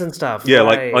 games and stuff. Yeah,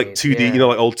 like 2D,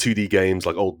 like old 2D games,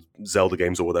 like old Zelda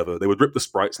games or whatever. They would rip the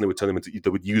sprites and they would turn them they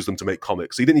would use them to make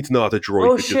comics. So you didn't need to know how to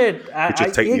draw. Oh shit!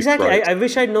 Exactly. I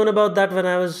wish I'd known about that when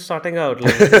I was starting out.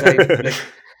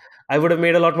 I would have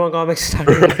made a lot more comics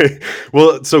starting. Right.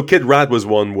 Well, so Kid Rad was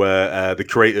one where the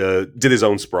creator did his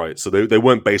own sprites, so they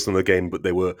weren't based on the game, but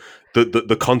they were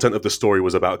the content of the story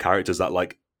was about characters that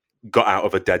like got out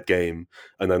of a dead game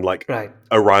and then like Right.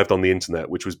 arrived on the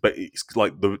internet, which was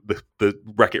like the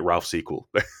Wreck-It Ralph sequel,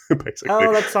 basically.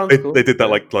 Oh, that sounds cool. They did that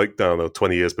like I don't know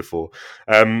 20 years before.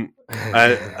 And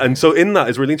so in that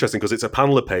is really interesting because it's a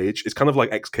panel a page. It's kind of like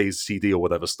XKCD or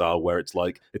whatever style, where it's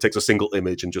like it takes a single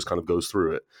image and just kind of goes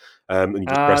through it, and you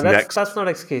just press next. That's not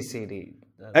XKCD.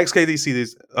 XKCD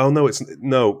is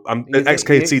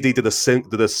XKCD did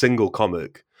a single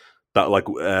comic that like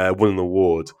won an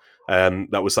award.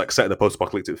 That was like set in a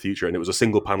post-apocalyptic future, and it was a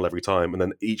single panel every time, and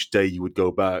then each day you would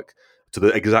go back to the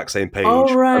exact same page,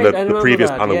 right. and the previous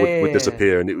panel would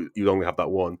disappear, and you'd only have that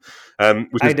one.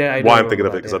 Which is why I'm thinking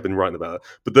of it, because I've been writing about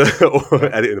it, or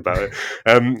editing about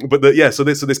it. So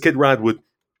this Kid Rad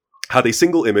had a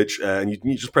single image, and you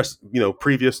just press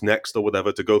previous, next, or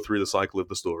whatever to go through the cycle of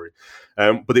the story.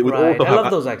 But it would also I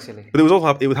love those actually. But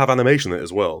it would have animation in it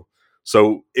as well.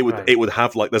 So it would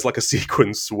have like there's like a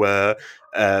sequence where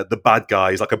the bad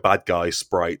guy is like a bad guy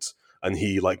sprite, and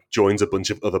he like joins a bunch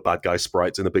of other bad guy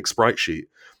sprites in a big sprite sheet,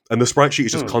 and the sprite sheet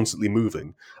is just constantly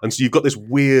moving, and so you've got this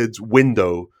weird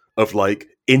window of like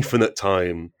infinite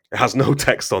time. It has no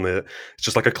text on it. It's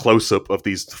just like a close up of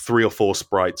these 3 or 4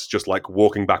 sprites just like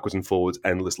walking backwards and forwards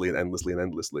endlessly and endlessly and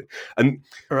endlessly, and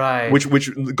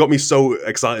which got me so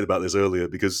excited about this earlier,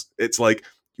 because it's like,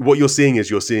 what you're seeing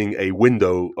a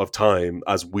window of time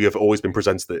as we have always been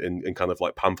presented it in kind of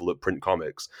like pamphlet print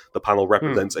comics. The panel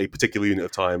represents a particular unit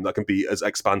of time that can be as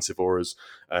expansive or as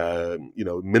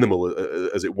minimal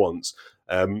as it wants,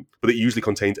 but it usually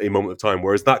contains a moment of time,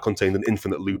 whereas that contained an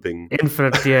infinite looping. You could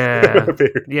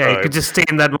just stay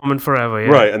in that moment forever.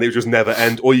 Right, and it would just never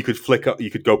end. Or you could flick up, you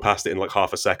could go past it in like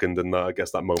half a second, and I guess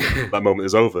that moment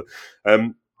is over.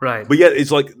 Right. But yeah,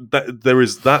 it's like that.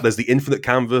 There's the infinite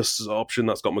canvas option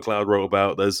that Scott McCloud wrote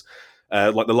about. There's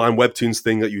like the line webtoons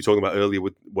thing that you were talking about earlier,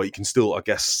 where you can still, I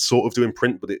guess, sort of do in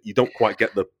print, but you don't quite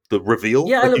get the reveal.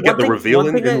 Yeah, like you get the reveal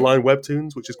in line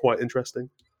webtoons, which is quite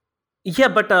interesting. Yeah,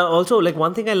 but also like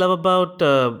one thing I love about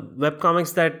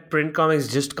webcomics that print comics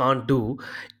just can't do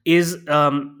is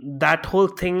that whole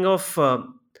thing of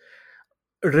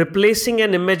replacing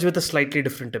an image with a slightly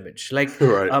different image. Like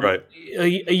right.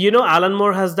 Alan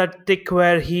Moore has that tick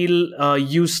where he'll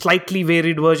use slightly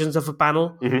varied versions of a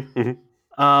panel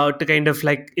to kind of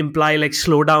like imply like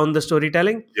slow down the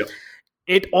storytelling. Yep.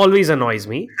 It always annoys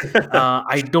me.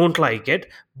 I don't like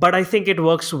it, but I think it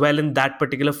works well in that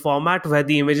particular format where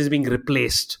the image is being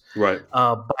replaced by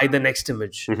the next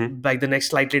image, by the next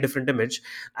slightly different image.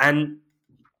 And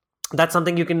that's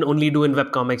something you can only do in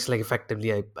webcomics, like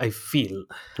effectively, I feel.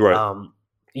 Right.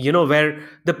 Where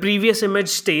the previous image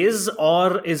stays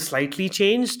or is slightly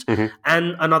changed,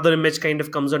 and another image kind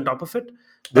of comes on top of it.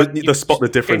 The spot the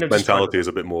difference mentality is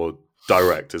a bit more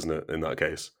direct, isn't it, in that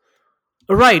case?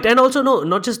 Right. And also, no,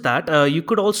 not just that. You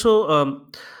could also...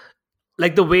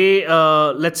 like the way,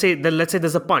 let's say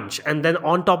there's a punch, and then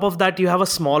on top of that, you have a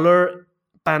smaller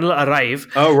panel arrive.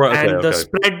 Oh, right. Okay, and the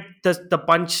spread, the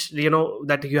punch,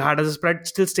 that you had as a spread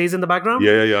still stays in the background.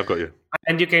 Yeah, I've got you.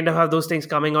 And you kind of have those things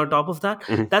coming on top of that.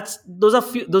 Those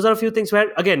are a few things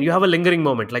where, again, you have a lingering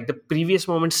moment, like the previous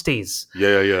moment stays.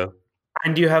 Yeah.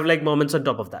 And you have like moments on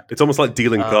top of that. It's almost like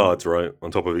dealing cards, right,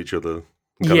 on top of each other.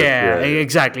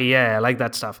 Exactly. Yeah, I like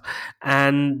that stuff,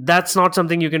 and that's not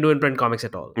something you can do in print comics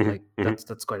at all.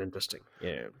 That's quite interesting.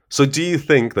 Yeah. So, do you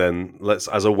think then,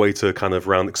 as a way to kind of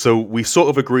round, so we sort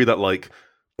of agree that like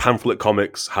pamphlet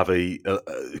comics have a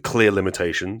clear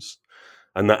limitations,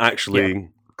 and that actually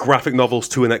graphic novels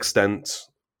to an extent,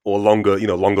 or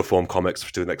longer form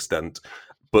comics to an extent.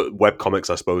 But webcomics,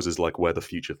 I suppose, is like where the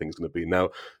future thing's going to be. Now,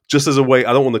 just as a way,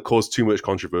 I don't want to cause too much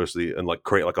controversy and like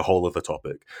create like a whole other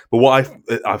topic. But what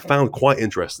I found quite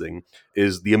interesting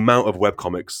is the amount of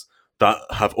webcomics that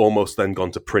have almost then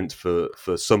gone to print for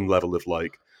some level of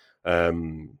like,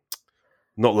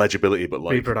 not legibility, but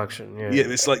like reproduction. Yeah,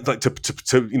 it's like to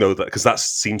because that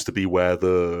seems to be where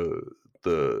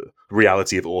the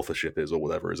reality of authorship is, or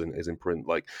whatever is in print.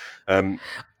 Like,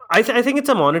 I think it's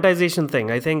a monetization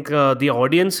thing. I think the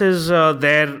audience is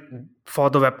there for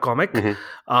the webcomic,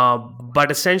 but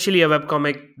essentially a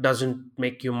webcomic doesn't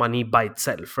make you money by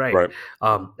itself, right?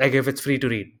 Like if it's free to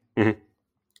read.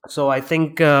 So I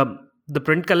think the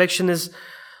print collection is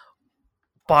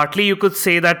partly, you could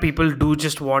say that people do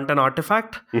just want an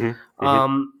artifact,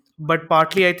 but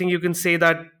partly I think you can say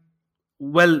that,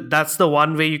 well, that's the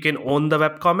one way you can own the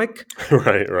webcomic.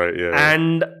 Right, yeah.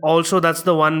 And also that's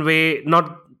the one way,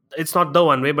 not it's not the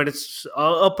one way, but it's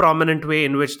a prominent way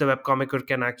in which the webcomicer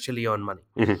can actually earn money.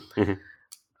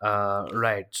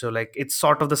 Right. So like it's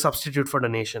sort of the substitute for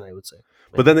donation, I would say.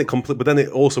 But then it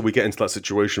also we get into that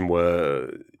situation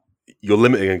where you're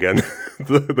limiting again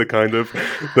the kind of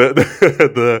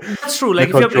the That's true. Like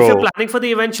if you're planning for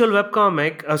the eventual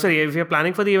webcomic, if you're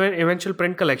planning for the eventual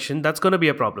print collection, that's going to be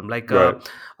a problem. Like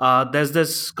there's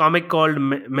this comic called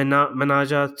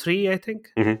Menaja 3, I think,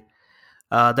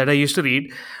 that I used to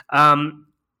read. And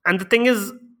the thing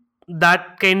is,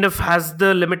 that kind of has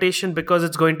the limitation because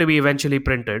it's going to be eventually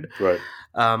printed. Right.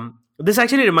 This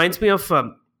actually reminds me of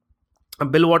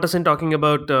Bill Watterson talking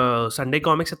about Sunday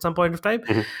comics at some point of time.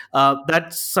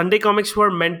 That Sunday comics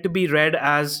were meant to be read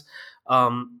as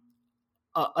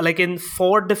like in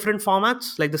 4 different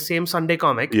formats, like the same Sunday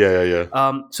comic.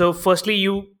 So firstly,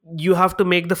 you have to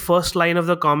make the first line of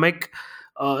the comic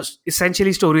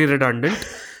essentially story redundant.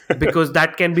 Because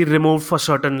that can be removed for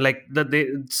certain, like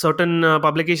certain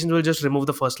publications will just remove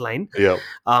the first line.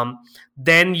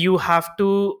 Then you have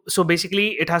to, so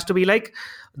basically it has to be like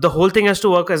the whole thing has to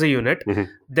work as a unit.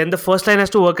 Then the first line has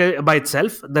to work by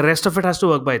itself. The rest of it has to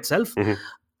work by itself.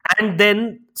 And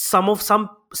then some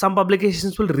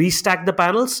publications will restack the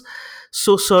panels.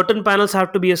 So certain panels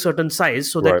have to be a certain size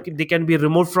so that they can be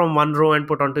removed from one row and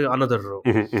put onto another row.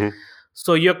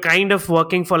 So you're kind of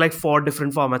working for like 4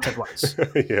 different formats at once.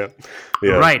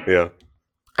 Right.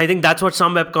 I think that's what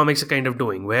some webcomics are kind of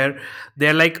doing, where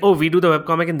they're like, oh, we do the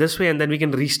webcomic in this way, and then we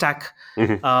can restack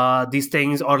these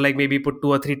things, or like maybe put 2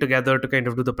 or 3 together to kind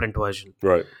of do the print version.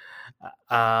 Right.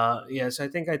 Yes, I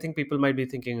think people might be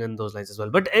thinking in those lines as well,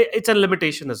 but it's a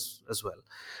limitation as well.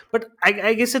 But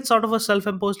I guess it's sort of a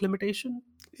self-imposed limitation.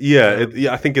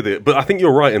 I think it is. But I think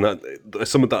you're right in that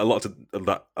some of that,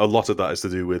 a lot of that is to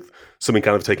do with something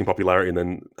kind of taking popularity, and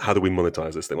then how do we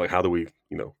monetize this thing? Like how do we,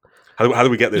 how do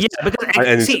we get this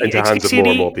into hands of more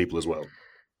and more people as well?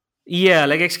 Yeah,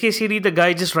 like XKCD, the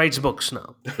guy just writes books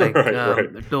now, like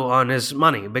to earn his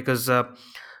money because.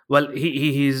 Well,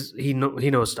 he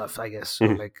knows stuff, I guess. So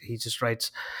like he just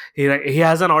writes, he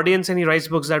has an audience and he writes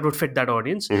books that would fit that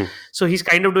audience. So he's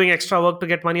kind of doing extra work to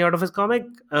get money out of his comic.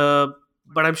 But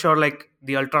I'm sure like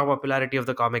the ultra popularity of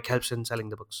the comic helps in selling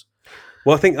the books.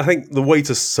 Well, I think the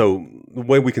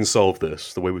way we can solve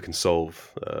this, the way we can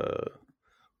solve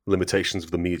limitations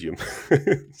of the medium,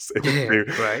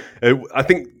 right? I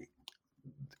think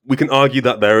we can argue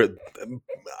that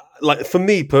like for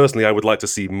me personally, I would like to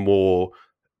see more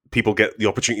people get the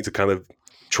opportunity to kind of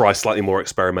try slightly more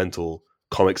experimental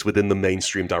comics within the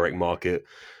mainstream direct market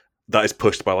that is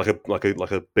pushed by like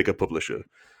a bigger publisher.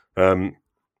 And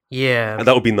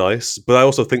that would be nice. But I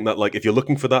also think that like if you're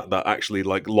looking for that actually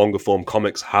like longer form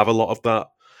comics have a lot of that.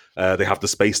 They have the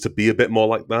space to be a bit more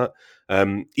like that.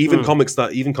 Even comics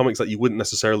that you wouldn't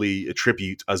necessarily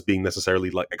attribute as being necessarily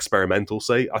like experimental.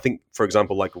 Say, I think for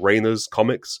example like Raina's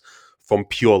comics from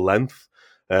Pure Length.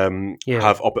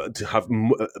 Have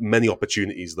many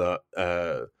opportunities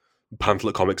that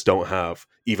pamphlet comics don't have,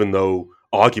 even though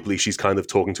arguably she's kind of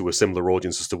talking to a similar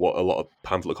audience as to what a lot of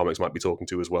pamphlet comics might be talking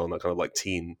to as well, and that kind of like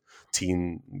teen,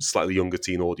 slightly younger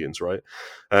teen audience, right?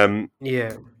 But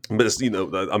it's,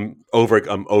 I'm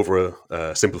over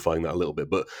simplifying that a little bit,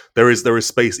 but there is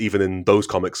space even in those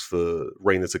comics for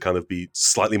Raina to kind of be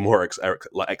slightly more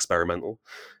experimental,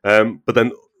 but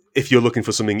then. If you're looking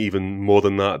for something even more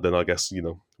than that, then I guess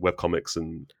webcomics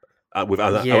and with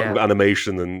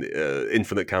animation and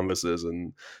infinite canvases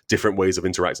and different ways of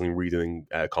interacting and reading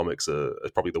comics are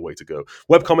probably the way to go.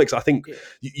 Webcomics, I think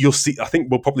you'll see. I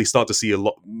think we'll probably start to see a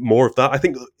lot more of that. I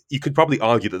think you could probably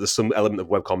argue that there's some element of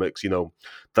webcomics,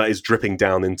 that is dripping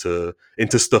down into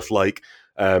stuff like.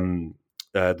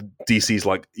 DC's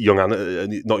like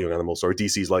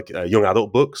DC's like young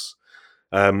adult books.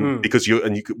 Because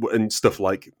and stuff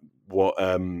like what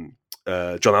John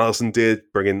Allison did,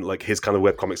 bringing like his kind of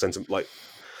webcomic sense of like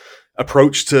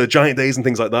approach to Giant Days and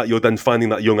things like that. You're then finding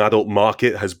that young adult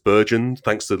market has burgeoned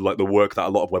thanks to like the work that a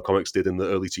lot of webcomics did in the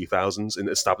early 2000s in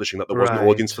establishing that there was an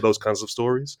audience for those kinds of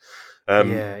stories.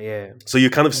 So you're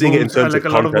kind of seeing it in terms of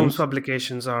content. A lot of Boom's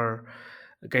publications are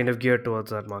kind of geared towards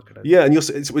that market. And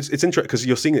it's interesting because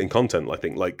you're seeing it in content. I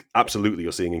think like absolutely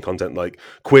you're seeing in content like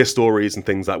queer stories and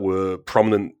things that were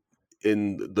prominent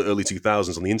in the early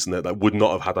 2000s on the internet that would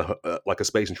not have had a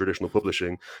space in traditional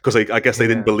publishing, because I guess they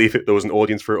didn't believe there was an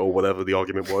audience for it, or whatever the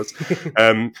argument was.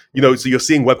 So you're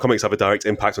seeing webcomics have a direct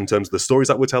impact in terms of the stories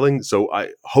that we're telling. So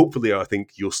I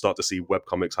think you'll start to see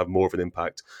webcomics have more of an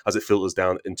impact as it filters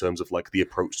down in terms of like the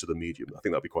approach to the medium. I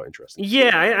think that'd be quite interesting.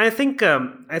 Yeah, I think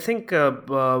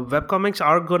webcomics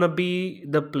are gonna be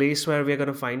the place where we're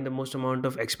gonna find the most amount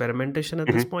of experimentation at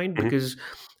this point,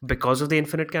 because of the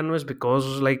infinite canvas,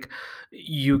 because like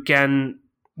you don't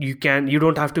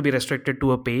have to be restricted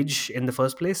to a page in the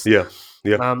first place.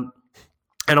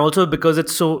 And also because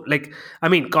it's so like, I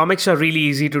mean, comics are really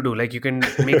easy to do. Like you can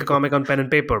make a comic on pen and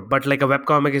paper, but like a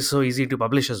webcomic is so easy to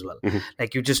publish as well.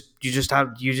 Like you just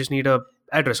need a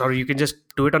address, or you can just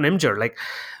do it on Imgur. Like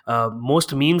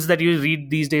most memes that you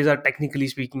read these days are technically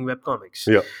speaking webcomics.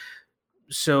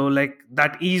 So like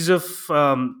that ease of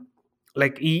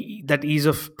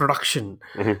production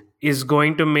is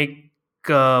going to make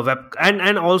web,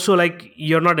 and also like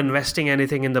you're not investing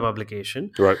anything in the publication,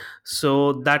 right?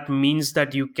 So that means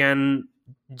that you can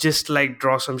just like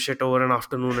draw some shit over an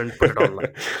afternoon and put it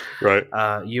online. Right.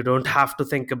 You don't have to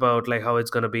think about like how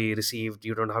it's going to be received.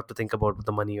 You don't have to think about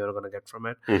the money you're going to get from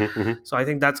it. So I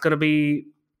think that's going to be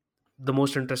the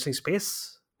most interesting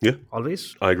space.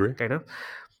 Always. I agree. Kind of.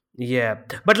 Yeah,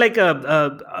 but like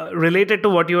related to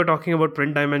what you were talking about,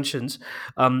 print dimensions,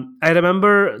 I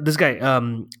remember this guy,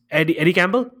 Eddie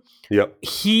Campbell. Yeah,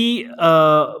 his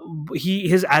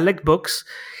Alec books,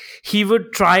 he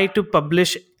would try to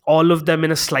publish all of them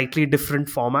in a slightly different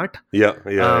format. Yeah.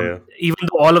 Even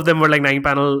though all of them were like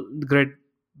 9-panel grid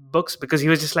books, because he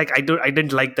was just like, I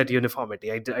didn't like that uniformity.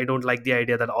 I don't like the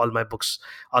idea that all my books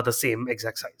are the same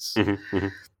exact size.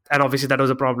 And obviously that was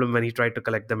a problem when he tried to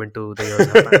collect them into the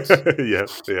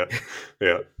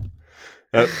Yeah.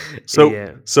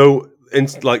 So in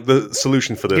like the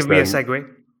solution for this, give me a segue.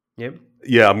 Yep.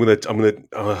 Yeah, I'm gonna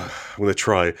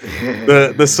try.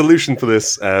 The solution for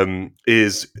this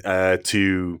is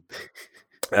to.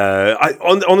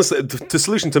 Honestly, the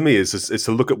solution to me is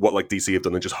to look at what like DC have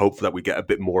done and just hope that we get a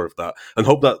bit more of that, and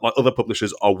hope that like other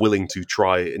publishers are willing to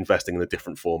try investing in a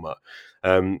different format.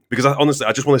 Because I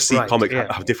just want to see comic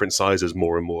have different sizes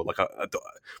more and more. Like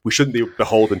we shouldn't be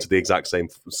beholden to the exact same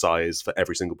size for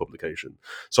every single publication.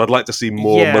 So I'd like to see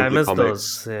more monthly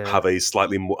comics have a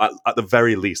slightly more, at the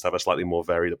very least, have a slightly more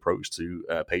varied approach to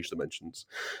page dimensions.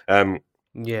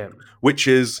 Which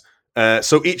is.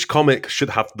 So each comic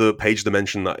should have the page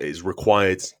dimension that is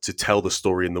required to tell the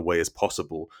story in the way as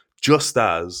possible, just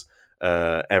as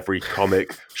every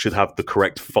comic should have the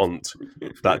correct font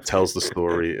that tells the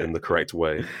story in the correct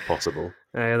way possible.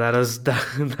 That was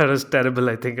terrible.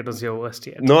 I think it was your worst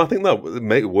yet. No, I think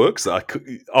that works.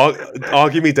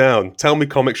 Argue me down. Tell me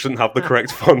comics shouldn't have the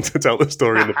correct font to tell the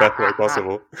story in the best way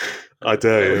possible. I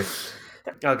dare you.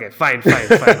 Okay, fine.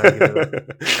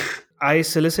 I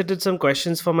solicited some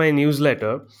questions for my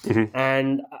newsletter,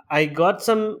 and I got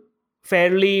some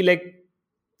fairly like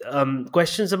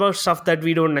questions about stuff that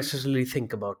we don't necessarily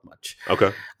think about much.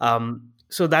 Okay.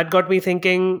 So that got me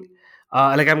thinking.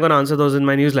 Like I'm going to answer those in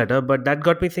my newsletter, but that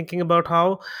got me thinking about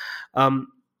how,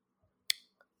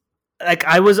 like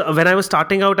when I was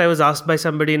starting out, I was asked by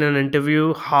somebody in an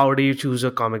interview, how do you choose a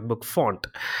comic book font?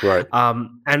 Right.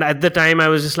 And at the time I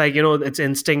was just like, it's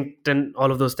instinct and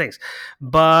all of those things.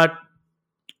 But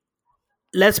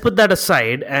let's put that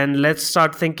aside and let's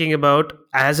start thinking about,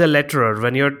 as a letterer,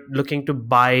 when you're looking to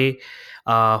buy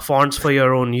fonts for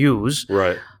your own use.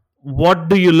 Right. What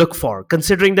do you look for?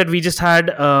 Considering that we just had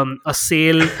a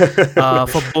sale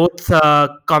for both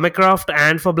Comicraft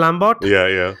and for Blambot.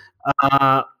 Yeah.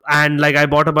 And like I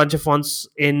bought a bunch of fonts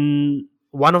in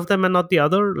one of them and not the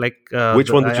other. Like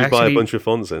which one did you buy a bunch of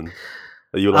fonts in?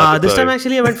 Are you this time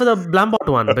actually I went for the Blambot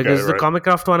one because the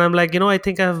Comicraft one I'm like, I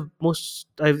think I have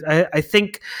I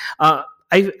think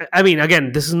I mean,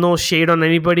 again, this is no shade on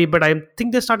anybody, but I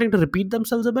think they're starting to repeat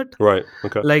themselves a bit. Right.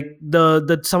 Okay. Like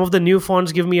the some of the new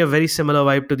fonts give me a very similar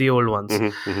vibe to the old ones.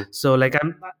 So like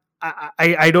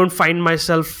I don't find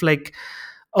myself like,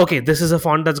 okay, this is a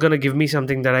font that's going to give me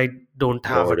something that I don't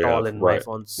have at all in my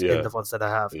fonts, in the fonts that I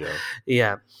have.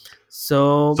 Yeah.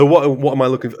 So what am I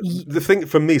looking for? The thing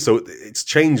for me, so it's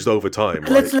changed over time.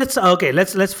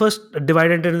 Let's first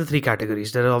divide it into 3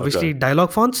 categories. There are obviously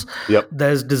dialogue fonts. Yep.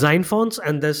 There's design fonts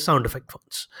and there's sound effect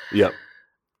fonts. Yep.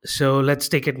 So let's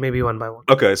take it maybe one by one.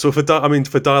 Okay. So for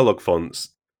dialogue fonts,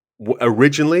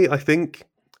 originally I think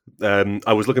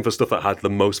I was looking for stuff that had the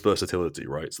most versatility,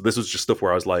 right? So this was just stuff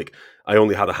where I was like, I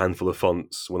only had a handful of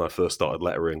fonts when I first started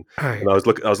lettering, and I was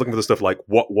looking for the stuff like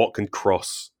what can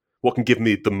cross what can give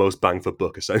me the most bang for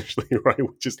buck, essentially, right?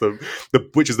 Which is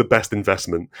the best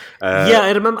investment. Yeah,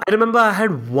 I remember I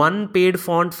had one paid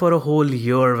font for a whole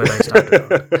year when I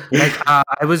started out. Like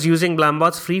I was using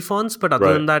Blambot's free fonts, but other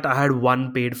Right. than that, I had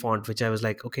one paid font, which I was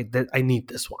like, okay, I need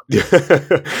this one.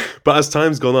 But as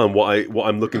time's gone on, what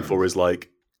I'm looking for is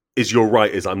you're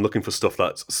right, is I'm looking for stuff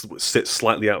that sits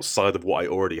slightly outside of what I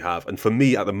already have. And for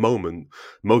me at the moment,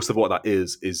 most of what that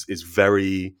is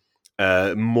very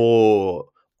more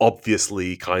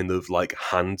obviously kind of like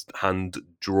hand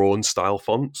drawn style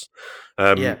fonts.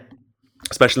 Yeah.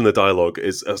 Especially in the dialogue,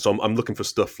 so I'm looking for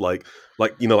stuff like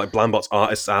Blambot's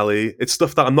Artist's Alley. It's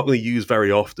stuff that I'm not going to use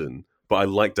very often, but I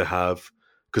like to have,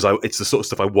 because it's the sort of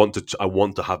stuff I want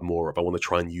to have more of. I want to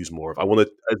try and use more of. I want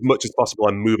to, as much as possible,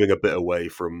 I'm moving a bit away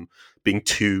from being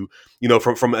too,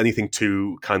 from anything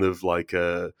too kind of like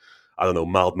I don't know,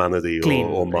 mild mannered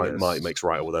or might makes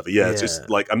right or whatever. Yeah, it's just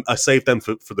like I save them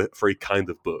for a kind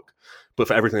of book, but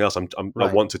for everything else, I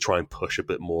want to try and push a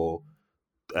bit more.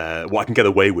 What I can get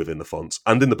away with in the fonts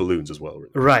and in the balloons as well.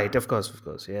 Really. Right, of course.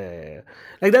 Yeah.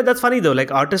 Like that's funny though. Like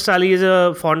Artist Alley is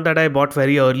a font that I bought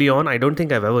very early on. I don't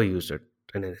think I've ever used it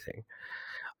in anything.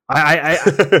 I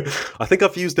I think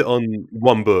I've used it on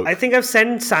one book. I think I've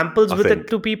sent samples with it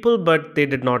to people, but they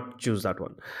did not choose that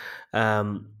one.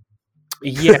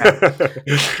 Yeah,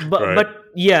 but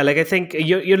yeah, like I think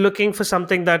you're looking for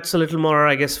something that's a little more,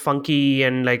 I guess, funky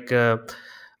and like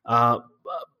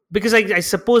because I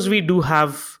suppose we do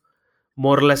have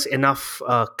more or less enough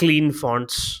clean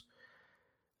fonts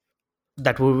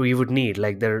that we would need.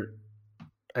 Like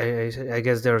I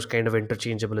guess they're kind of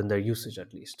interchangeable in their usage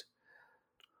at least.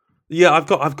 Yeah,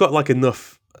 I've got like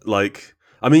enough, like,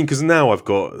 I mean, because now I've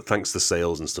got, thanks to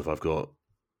sales and stuff, I've got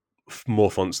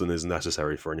more fonts than is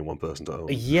necessary for any one person to own.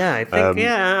 Yeah, I think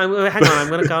hang on,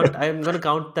 I'm gonna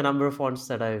count the number of fonts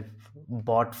that I've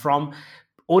bought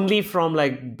only from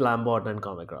like Blambot and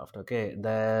Comicraft. Okay,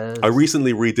 I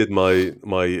recently redid my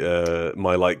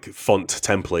like font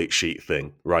template sheet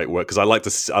thing, right? Because I like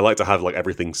to have like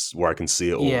everything where I can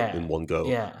see it all in one go.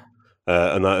 Yeah.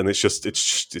 And it's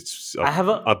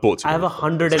I bought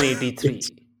 183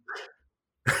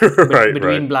 right,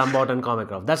 between Blambot and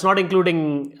Comicraft. That's not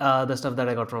including the stuff that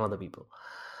I got from other people.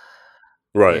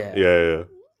 Right. Yeah.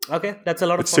 Okay, that's a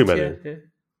lot of fonts. Too many. Yeah.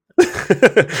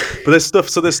 But there's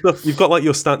stuff. You've got like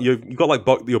you've got like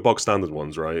your bog standard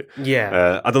ones, right?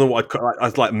 Yeah. I don't know what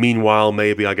I'd like. Meanwhile,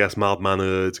 maybe I guess mild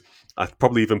mannered. I'd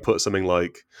probably even put something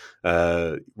like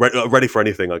ready for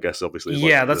anything. I guess obviously.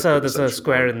 Yeah, that's a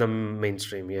square in the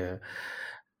mainstream. Yeah.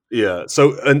 Yeah.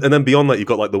 So and then beyond that, you've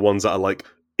got like the ones that are like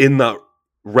in that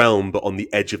realm, but on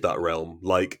the edge of that realm.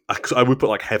 Like I would put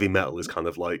like heavy metal is kind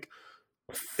of like.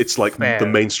 It's like fair. The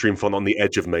mainstream font on the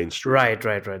edge of mainstream. Right.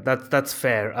 That's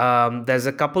fair. There's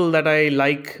a couple that I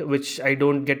like, which I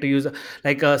don't get to use,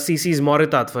 like CC's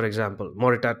Moritat, for example.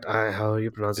 Moritat, how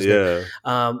you pronounce it? Yeah.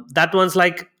 That one's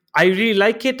like, I really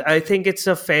like it. I think it's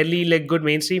a fairly like good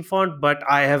mainstream font, but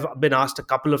I have been asked a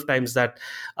couple of times that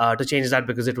to change that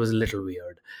because it was a little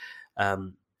weird.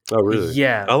 Oh really?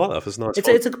 Yeah, I like that. It's nice.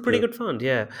 It's a pretty good font.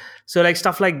 Yeah, so like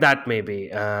stuff like that maybe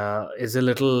is a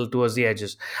little towards the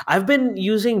edges. I've been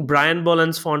using Brian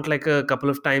Boland's font like a couple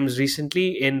of times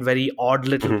recently in very odd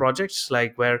little projects,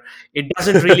 like where it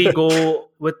doesn't really go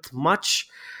with much,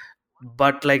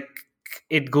 but like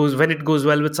when it goes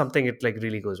well with something, it like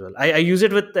really goes well. I use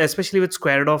it especially with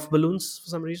squared off balloons for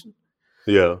some reason.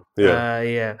 Yeah.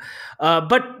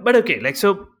 But okay, like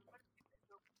so.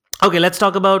 Okay, let's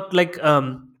talk about like.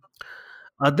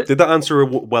 Did that answer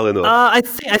well enough? I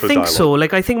think so.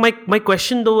 Like, I think my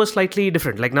question though was slightly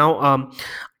different. Like now,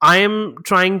 I am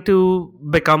trying to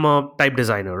become a type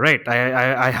designer, right?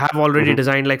 I have already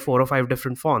designed like 4 or 5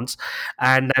 different fonts,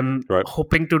 and I'm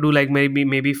hoping to do like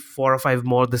maybe 4 or 5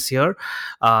 more this year.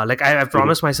 Like I've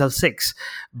promised myself 6,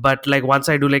 but like once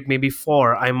I do like maybe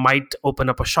 4, I might open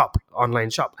up a online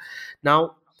shop.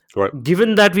 Now,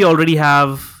 given that we already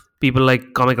have people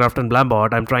like Comicraft and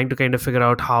Blambot, I'm trying to kind of figure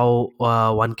out how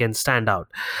one can stand out.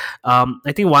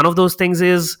 I think one of those things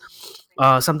is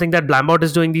something that Blambot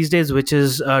is doing these days, which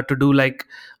is to do like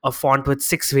a font with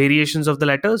 6 variations of the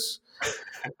letters.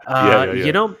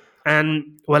 You know, and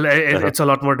well, it's a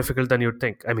lot more difficult than you'd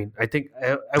think. I mean, I think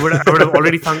I would have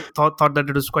already thought that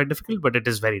it was quite difficult, but it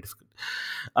is very difficult.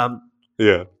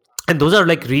 And those are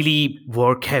like really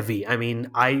work heavy. I mean,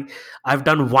 I've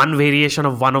done one variation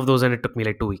of one of those and it took me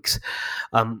like 2 weeks.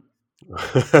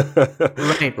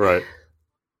 Right.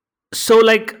 So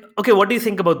like, okay, what do you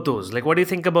think about those? Like, what do you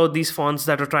think about these fonts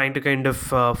that are trying to kind of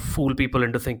fool people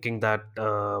into thinking that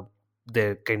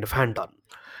they're kind of hand done?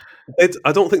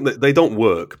 I don't think that they don't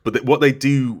work, but what they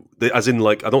do, as in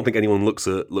like, I don't think anyone looks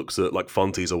at like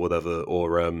Fonties or whatever,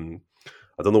 or I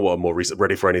don't know what a more recent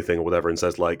Ready for Anything or whatever, and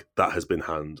says like that has been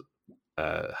hand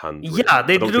Yeah, written.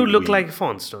 they I don't do think look like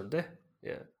fonts, don't they?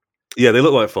 Yeah. yeah, they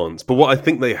look like fonts, but what I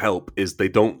think they help is they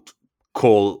don't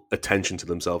call attention to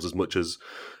themselves as much as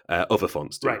other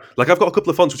fonts do. Right. Like I've got a couple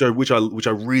of fonts which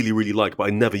I really really like, but I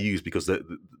never use because there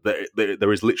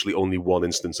is literally only one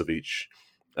instance of each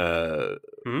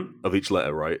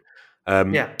letter, right?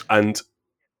 Yeah. And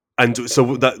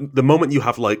so that the moment you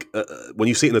have like when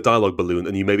you see it in a dialogue balloon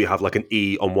and you maybe have like an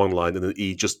E on one line and an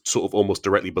E just sort of almost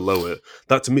directly below it,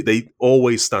 that to me they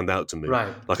always stand out to me.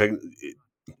 Right. Like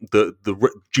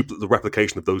the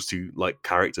replication of those two like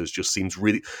characters just seems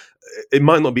really. It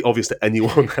might not be obvious to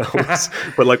anyone else,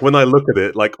 but like when I look at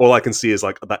it, like all I can see is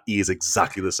like that E is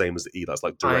exactly the same as the E that's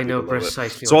like directly I know below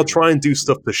precisely. it. So I'll try and do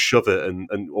stuff to shove it and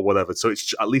or whatever. So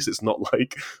it's at least it's not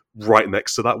like right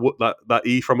next to that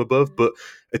E from above, but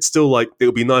it's still like it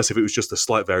would be nice if it was just a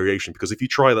slight variation, because if you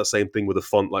try that same thing with a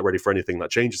font like Ready for Anything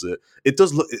that changes it, it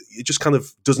does look, it just kind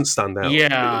of doesn't stand out.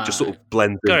 Yeah, it just sort of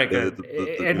blends correct. in.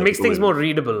 It makes things more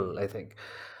readable, I think.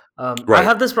 I Right.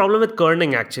 have this problem with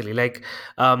kerning actually. Like,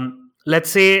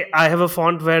 let's say I have a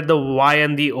font where the Y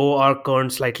and the O are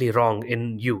kerned slightly wrong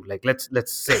in U. Like, let's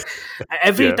say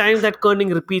every Yeah. time that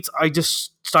kerning repeats, I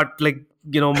just start like,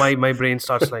 my brain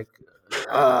starts like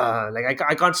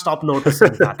I can't stop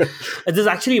noticing that. This is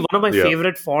actually one of my Yeah.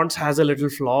 favorite fonts has a little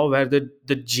flaw where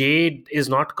the J is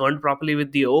not kerned properly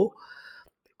with the O.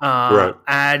 Right.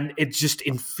 And it just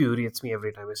infuriates me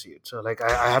every time I see it. So like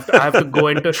I have to go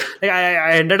into like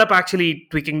I ended up actually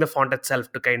tweaking the font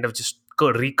itself to kind of just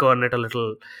rekern it a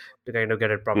little to kind of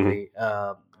get it properly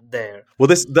there. Well,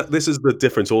 this is the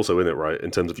difference also in it, right?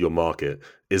 In terms of your market,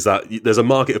 is that there's a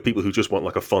market of people who just want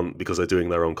like a font because they're doing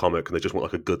their own comic and they just want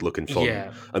like a good looking font.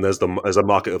 Yeah. And there's a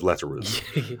market of letterers,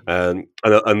 and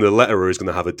the letterer is going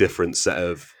to have a different set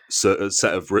of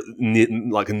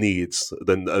needs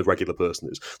than a regular person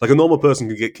is. Like a normal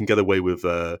person can get away with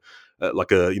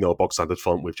like a bog standard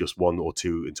font with just one or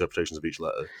two interpretations of each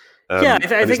letter. Yeah,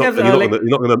 I think it's not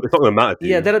going to matter to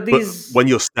you. Yeah, there are these. But when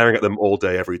you're staring at them all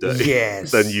day, every day,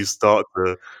 Yes. then you start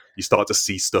to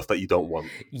see stuff that you don't want.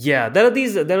 Yeah, there are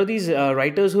these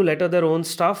writers who letter their own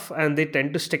stuff and they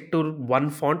tend to stick to one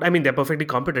font. I mean, they're perfectly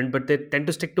competent, but they tend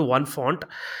to stick to one font,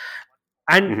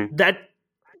 and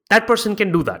that person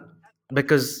can do that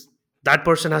because that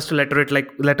person has to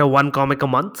letter one comic a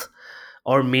month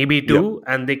or maybe two,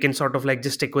 and they can sort of like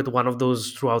just stick with one of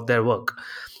those throughout their work.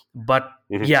 But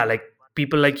yeah, like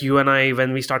people like you and I,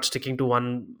 when we start sticking to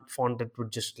one font, it would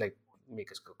just like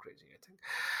make us go crazy, I think.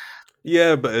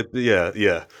 Yeah, but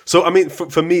yeah. So I mean,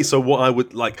 for me, so what I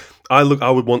would like, I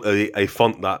would want a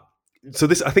font that. So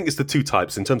this, I think, it's the two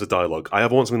types in terms of dialogue. I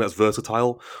either want something that's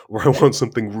versatile, or I want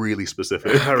something really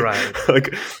specific. Right.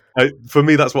 Like, for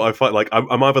me, that's what I find. Like,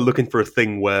 I'm either looking for a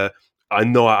thing where I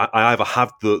know I either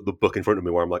have the book in front of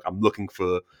me, where I'm looking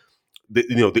for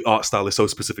the art style is so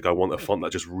specific. I want a font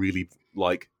that just really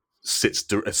like sits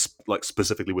like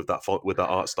specifically with that font, with that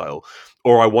art style,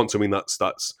 or I want something that's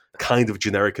kind of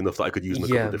generic enough that I could use in a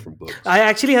couple of different books. I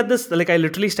actually had this, like I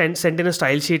literally sent in a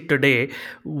style sheet today.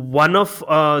 One of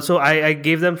so I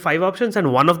gave them 5 options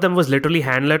and one of them was literally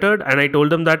hand lettered, and I told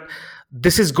them that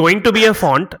this is going to be a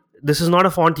font. This is not a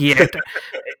font yet.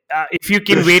 If you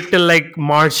can wait till like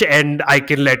March end, I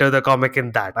can letter the comic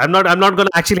in that. I'm not going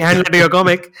to actually hand letter your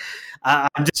comic.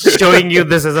 I'm just showing you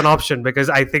this as an option because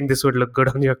I think this would look good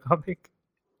on your comic.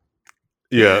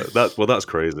 Yeah, that's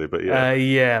crazy, but yeah.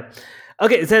 Yeah.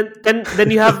 Okay, so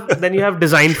then you have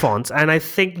design fonts, and I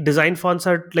think design fonts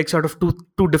are like sort of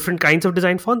two different kinds of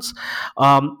design fonts.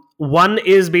 One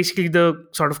is basically the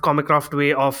sort of Comicraft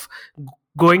way of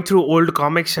going through old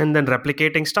comics and then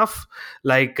replicating stuff,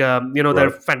 like they're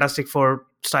Fantastic Four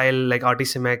style, like Artie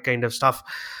Simek kind of stuff,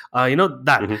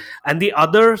 that. And the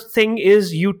other thing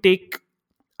is you take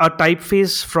a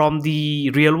typeface from the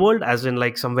real world, as in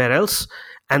like somewhere else,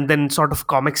 and then sort of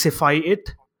comicify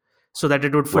it so that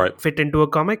it would fit into a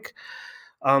comic.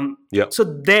 So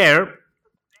there,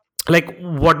 like,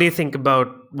 what do you think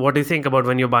about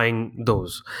when you're buying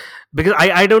those? Because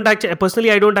I don't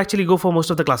actually go for most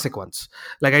of the classic ones.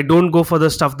 Like, I don't go for the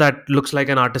stuff that looks like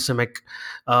an artistic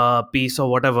piece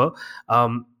or whatever,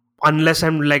 unless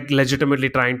I'm like legitimately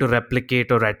trying to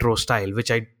replicate a retro style,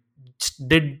 which I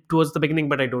did towards the beginning,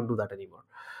 but I don't do that anymore.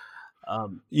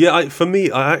 For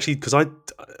me, I actually, because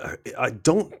I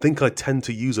don't think I tend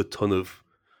to use a ton of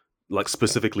like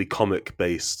specifically comic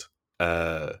based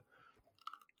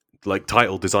like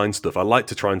title design stuff. I like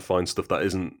to try and find stuff that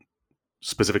isn't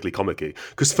specifically comic-y,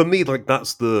 because for me, like,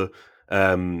 that's the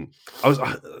I was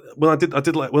when I did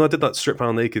that strip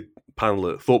down naked panel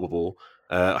at Thought Bubble.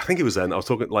 I think it was then I was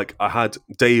talking like I had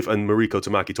Dave and Mariko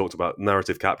Tamaki talked about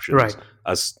narrative captions Right.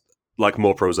 as like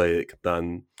more prosaic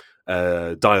than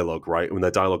dialogue, right? When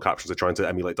their dialogue captions are trying to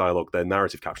emulate dialogue, their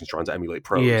narrative captions trying to emulate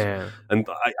prose. Yeah. And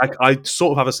I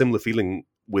sort of have a similar feeling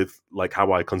with like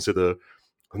how I consider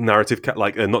narrative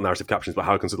not narrative captions, but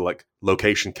how I consider like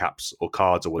location caps or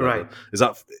cards or whatever. Right. Is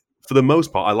that for the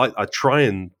most part, I try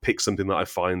and pick something that I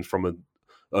find from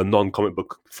a non-comic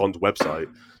book font website,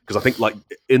 because I think like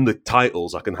in the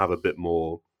titles I can have a bit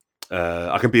more.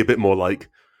 I can be a bit more like,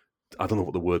 I don't know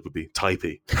what the word would be,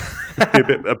 typey,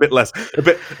 a bit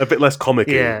less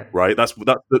comic-y, Yeah. right? That's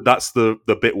the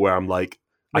bit where I'm like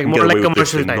I can more get like away with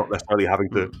this commercial thing, type. not necessarily having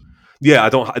to. Yeah, I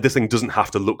don't. This thing doesn't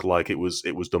have to look like it was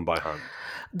done by hand.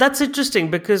 That's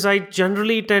interesting because I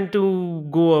generally tend to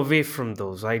go away from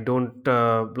those. I don't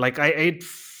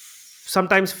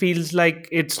sometimes feels like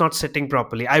it's not sitting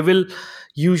properly. I will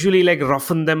usually like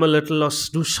roughen them a little or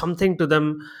do something to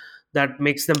them that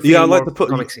makes them feel Yeah, I like more to put.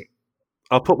 comicsy.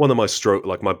 I'll put one of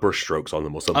my brush strokes on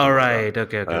them or something. All like right,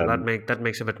 that. okay. That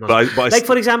makes a bit more But sense. I Like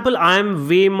for example, I'm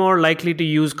way more likely to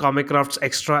use Comic Crafts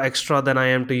extra than I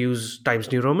am to use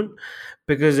Times New Roman,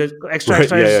 because extra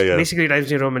Right, is yeah. basically Times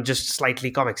New Roman, just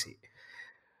slightly comicsy.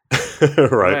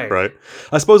 right.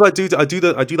 I suppose I do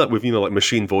that with like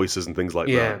machine voices and things like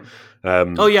Yeah.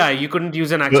 that. Oh yeah, you couldn't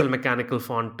use an actual mechanical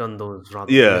font on those.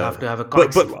 Rather, Yeah, you have to have a but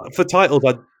comicsy font. for titles,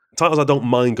 I don't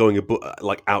mind going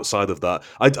like outside of that.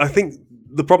 I think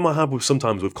the problem I have with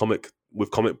sometimes with comic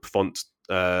fonts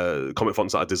that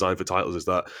are designed for titles is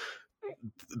that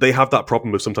they have that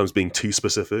problem of sometimes being too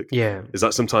specific. Yeah. Is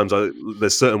that sometimes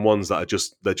there's certain ones that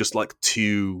they're just like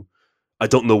too. I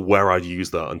don't know where I'd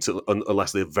use that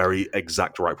unless the very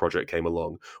exact right project came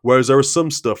along. Whereas there is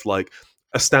some stuff like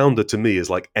Astounded to me is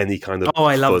like any kind of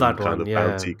I love fun that kind one. of Yeah.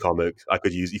 bounty comic I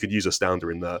could use. You could use Astounded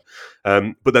in there.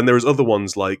 But then there's other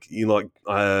ones like the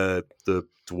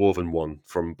Dwarven one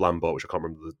from Blambot, which I can't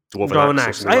remember, the Dwarven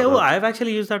Axe. I've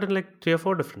actually used that in like 3 or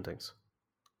 4 different things.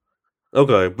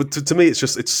 Okay, but to me,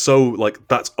 it's so like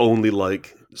that's only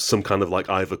like some kind of like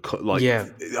either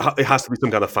it has to be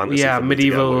some kind of fantasy. Yeah, for me to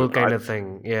get away medieval with. kind of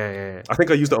thing. Yeah. I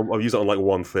think I used it on like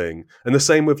one thing, and the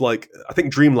same with like I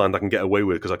think Dreamland I can get away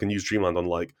with because I can use Dreamland on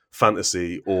like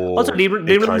fantasy or Also, Dreamland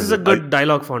is a good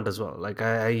dialogue font as well. Like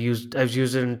I've used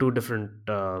it in 2 different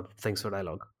things for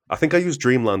dialogue. I think I use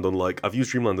Dreamland on like I've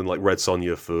used Dreamland in like Red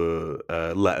Sonja for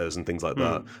letters and things like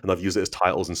that, and I've used it as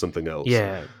titles and something else.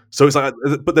 Yeah. So it's like,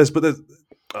 but there's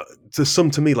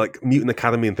to me like Mutant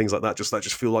Academy and things like that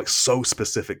just feel like so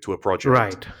specific to a project,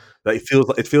 Right? That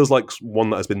it feels like one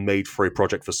that has been made for a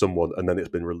project for someone and then it's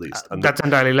been released. And that's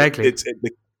entirely likely.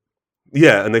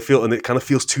 Yeah, and it kind of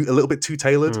feels a little bit too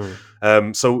tailored.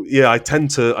 So yeah,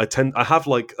 I have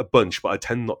like a bunch, but I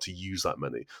tend not to use that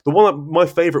many. My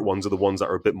favorite ones are the ones that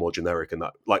are a bit more generic, and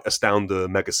that like Astounder,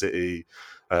 Mega City,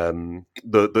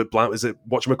 is it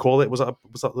whatchamacallit? Was that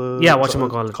the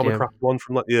whatchamacallit, Comic Craft one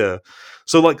from that? Yeah.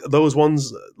 So like those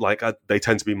ones, like they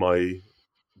tend to be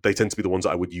the ones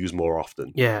that I would use more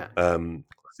often. Yeah.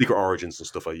 Secret Origins and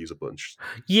stuff I use a bunch.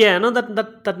 Yeah, no,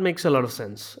 that makes a lot of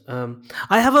sense.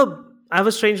 I have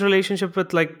a strange relationship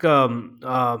with like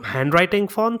handwriting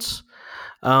fonts,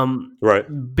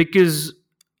 right? Because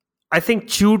I think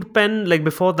Chewed Pen, like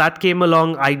before that came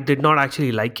along, I did not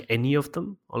actually like any of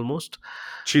them. Almost.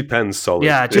 Chewed Pen's solid.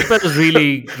 Yeah, Chewed Pen is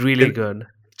really really good.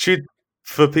 Chewed,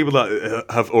 for people that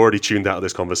have already tuned out of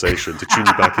this conversation, to tune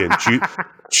you back in,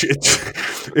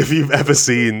 if you've ever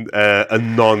seen a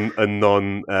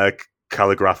non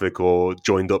calligraphic or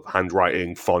joined up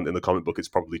handwriting font in the comic book, it's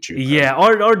probably Chewed Pen. Yeah,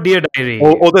 or Dear Diary,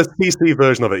 or the PC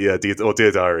version of it, yeah,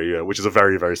 Dear Diary, yeah, which is a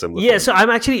very very similar. Yeah, font. so I'm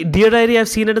actually Dear Diary. I've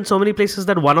seen it in so many places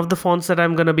that one of the fonts that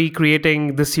I'm gonna be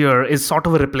creating this year is sort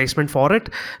of a replacement for it.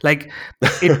 Like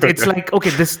it's like, okay,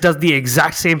 this does the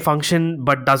exact same function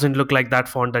but doesn't look like that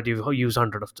font that you've used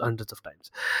hundreds of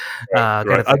times.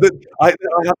 Right. I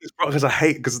have this problem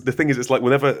because the thing is, it's like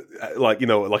whenever like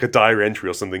like a diary entry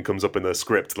or something comes up in a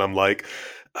script, and I'm like,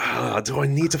 do I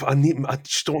need to? I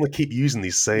just don't want to keep using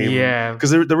these same. Yeah.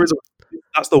 Because there is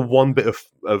that's the one bit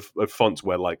of fonts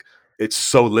where like it's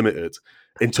so limited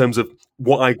in terms of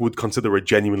what I would consider a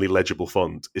genuinely legible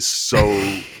font is so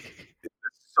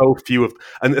few of,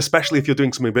 and especially if you're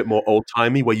doing something a bit more old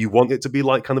timey where you want it to be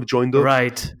like kind of joined up.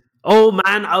 Right. Oh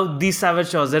man, these Savage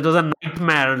Shows, it was a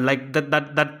nightmare. Like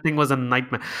that thing was a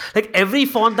nightmare. Like every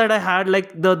font that I had,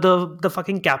 like the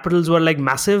fucking capitals were like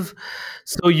massive,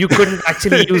 so you couldn't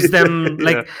actually use them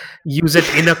use it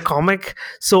in a comic.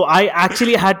 So I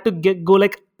actually had to go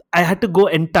like I had to go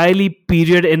entirely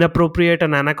period inappropriate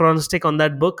and anachronistic on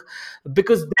that book,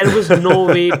 because there was no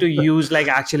way to use like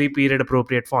actually period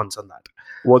appropriate fonts on that.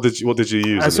 What did you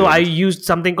use? In So the I end? used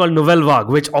something called Nouvelle Vague,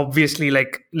 which obviously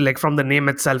like from the name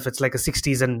itself, it's like a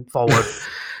 60s and forward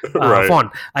Right.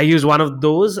 font. I used one of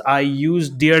those. I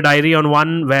used Dear Diary on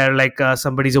one where like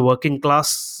somebody's a working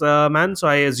class man, so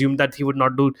I assumed that he would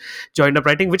not do joined up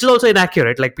writing, which is also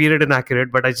inaccurate, like period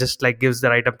inaccurate, but it just like gives the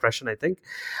right impression, I think.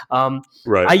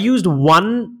 Right. I used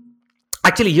one.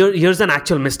 Actually, here's an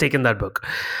actual mistake in that book.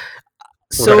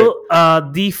 So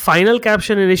the final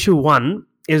caption in issue 1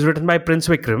 is written by Prince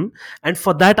Vikram, and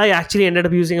for that I actually ended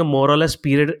up using a more or less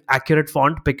period accurate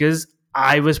font, because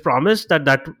I was promised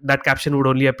that caption would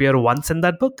only appear once in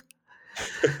that book,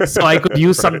 so I could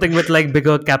use something with like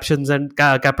bigger captions and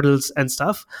capitals and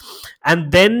stuff.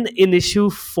 And then in issue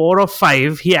 4 or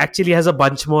 5, he actually has a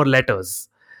bunch more letters.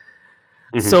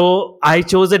 Mhm. So I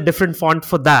chose a different font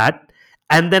for that.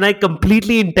 And then I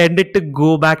completely intended to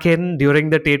go back in during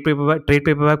the trade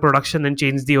paperback production and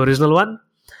change the original one.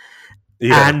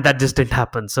 Yeah. And that just didn't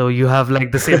happen. So you have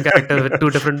like the same character with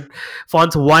two different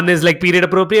fonts. One is like period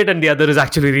appropriate, and the other is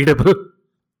actually readable.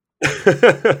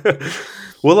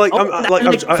 Well, like, Oh,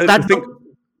 I think.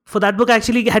 For that book, I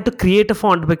actually had to create a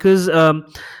font, because the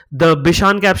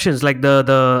Bishan captions, like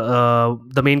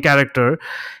the main character,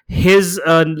 his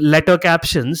letter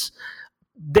captions,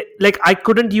 like I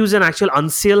couldn't use an actual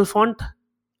Uncial font.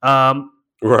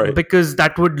 Right. Because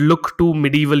that would look too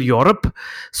medieval Europe.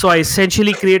 So I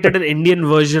essentially created an Indian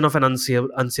version of an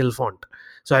Uncial font.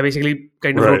 So I basically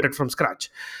kind of wrote it from scratch.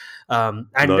 And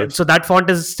Nice. so that font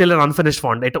is still an unfinished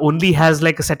font. It only has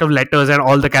like a set of letters and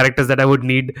all the characters that I would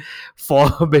need for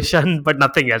Bishan, but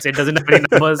nothing else. It doesn't have any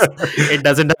numbers. It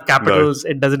doesn't have capitals.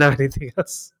 It doesn't have anything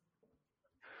else.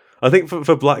 I think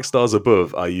for Black Stars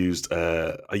Above, I used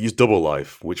Double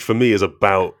Life, which for me is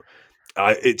about.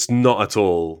 It's not at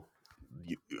all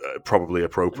probably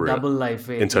appropriate. Double Life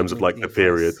in terms of like the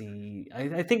period.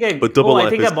 I think I. But Double I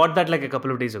Life think is- I bought that like a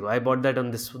couple of days ago. I bought that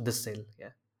on this sale. Yeah.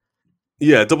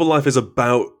 Yeah, Double Life is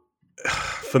about.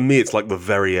 For me, it's like the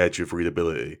very edge of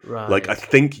readability. Right. Like I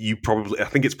think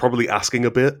it's probably asking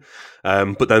a bit,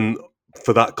 but then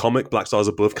for that comic, Black Stars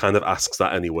Above kind of asks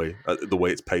that anyway, the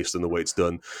way it's paced and the way it's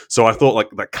done. So I thought like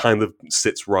that kind of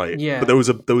sits right. Yeah. But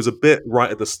there was a bit right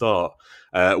at the start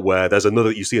where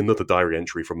you see another diary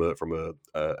entry from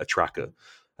a tracker,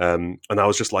 and I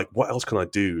was just like, what else can I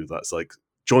do that's like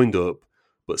joined up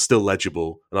but still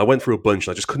legible? And I went through a bunch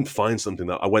and I just couldn't find something.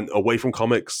 That I went away from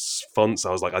comics fonts.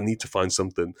 I was like, I need to find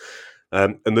something.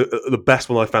 And the best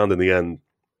one I found in the end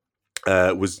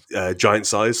was Giant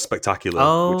Size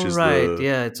Spectacular, which is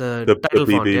it's a the title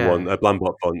BB font, yeah. one, a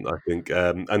Blambot font, I think.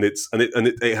 And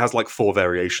it has like 4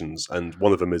 variations, and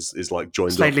one of them is like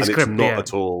joined Slightly up, and script, it's not yeah.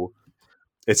 at all.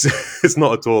 It's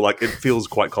not at all like it feels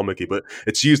quite comic-y, but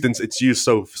it's used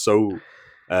so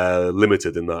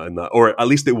limited in that, or at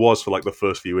least it was for like the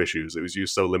first few issues. It was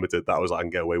used so limited that I was like, I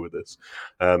can get away with this.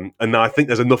 And now I think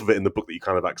there's enough of it in the book that you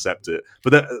kind of accept it.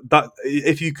 But that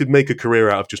if you could make a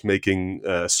career out of just making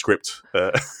script,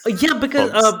 Yeah,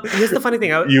 because here's the funny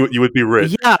thing. you would be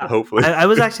rich. Yeah, hopefully. I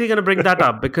was actually going to bring that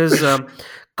up, because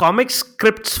comics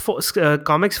fonts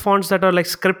that are like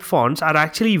script fonts are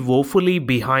actually woefully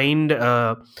behind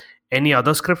any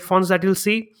other script fonts that you'll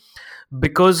see,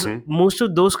 because most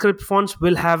of those script fonts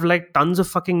will have like tons of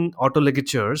fucking auto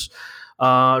ligatures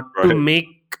to make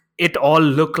it all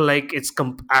look like it's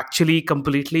actually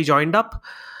completely joined up.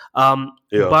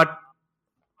 But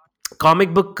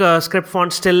comic book script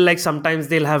fonts still, like sometimes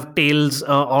they'll have tails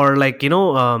or like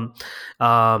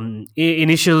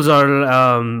initials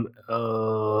or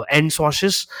end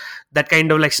swashes that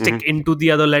kind of like stick into the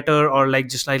other letter, or like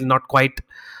just like not quite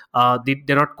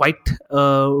they're not quite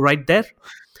right there.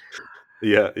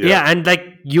 Yeah, and like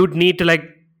you'd need to like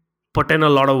put in a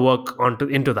lot of work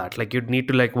into that. Like you'd need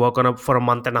to like work on for a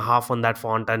month and a half on that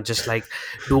font and just like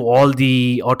do all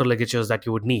the auto ligatures that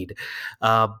you would need.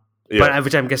 But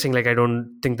which I'm guessing, like I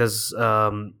don't think there's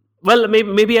well,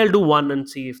 maybe I'll do one and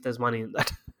see if there's money in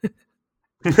that.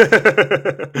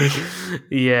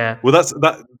 Yeah. Well,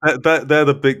 they're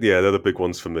the big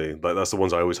ones for me. Like that's the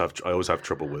ones I always have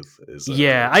trouble with.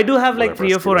 I do have like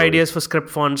 3 or 4 ideas for script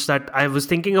fonts that I was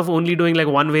thinking of only doing like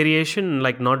one variation,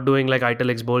 like not doing like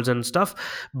italics, bolds and stuff,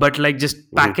 but like just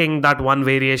packing that one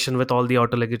variation with all the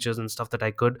auto ligatures and stuff that I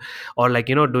could, or like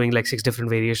doing like 6 different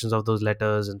variations of those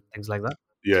letters and things like that.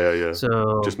 Yeah.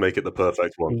 So just make it the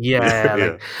perfect one.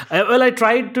 Yeah. I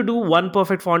tried to do one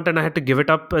perfect font and I had to give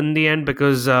it up in the end,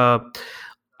 because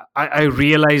I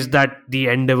realized that the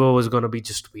endeavor was going to be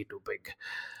just way too big.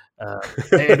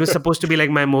 It was supposed to be like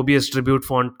my Mobius tribute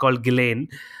font called Ghislaine,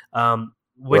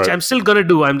 which Right. I'm still gonna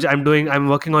do. I'm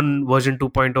working on version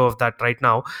 2.0 of that right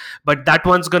now, but that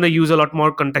one's gonna use a lot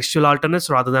more contextual alternates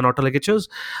rather than autoligatures.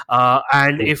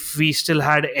 And if we still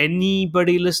had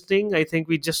anybody listening, I think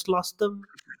we just lost them.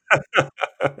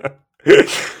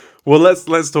 Well,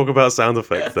 let's talk about sound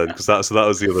effects then, because that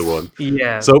was the other one.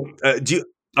 Yeah. So, do you?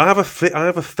 I have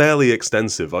a fairly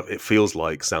extensive, it feels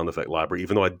like, sound effect library,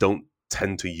 even though I don't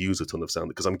tend to use a ton of sound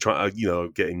because I'm trying,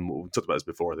 getting more. We talked about this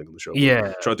before, I think, on the show.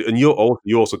 Yeah. And you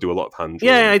also do a lot of hand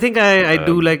drawing. Yeah, I think I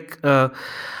do like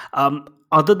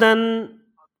other than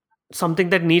something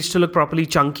that needs to look properly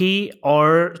chunky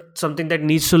or something that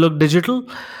needs to look digital.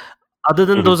 Other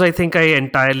than those, I think I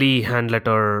entirely hand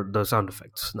letter the sound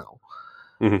effects now.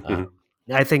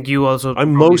 I think you also. I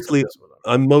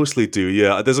mostly do.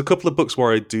 Yeah, there's a couple of books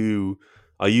where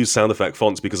I use sound effect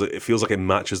fonts because it feels like it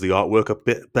matches the artwork a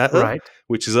bit better, Right.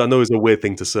 which I know is a weird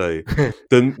thing to say.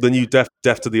 The new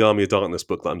Death to the Army of Darkness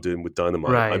book that I'm doing with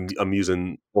Dynamite, Right. I'm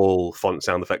using all font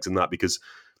sound effects in that because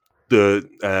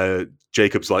the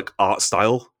Jacob's like art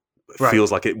style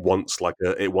feels like it wants like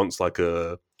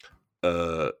a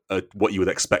what you would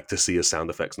expect to see as sound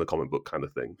effects in a comic book kind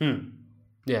of thing.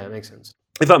 Yeah, it makes sense.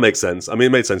 If that makes sense. I mean,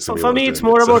 it made sense to me. For me, it's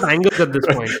more about angles at this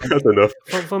point. That's enough.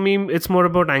 For me, it's more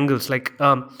about angles. Like,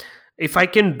 if I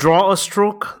can draw a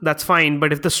stroke, that's fine.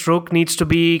 But if the stroke needs to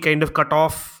be kind of cut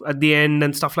off at the end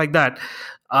and stuff like that,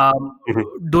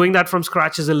 doing that from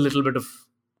scratch is a little bit of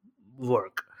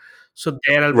work. So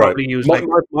there, I'll probably use my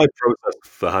process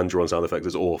for hand drawn sound effects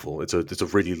is awful. It's a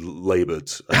really laboured,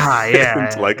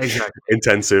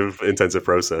 intensive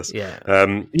process. Yeah.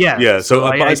 So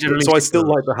I still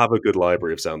like to have a good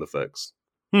library of sound effects.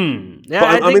 Yeah,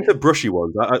 but I'm into brushy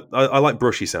ones. I like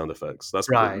brushy sound effects. That's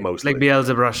mostly like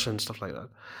Beelzebrush and stuff like that.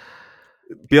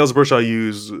 Beelzebrush I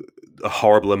use a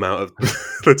horrible amount of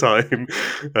the time.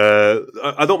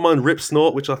 I don't mind Rip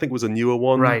Snort, which I think was a newer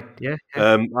one. Right, yeah.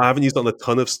 I haven't used it on a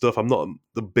ton of stuff. I'm not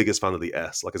the biggest fan of the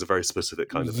S. Like, it's a very specific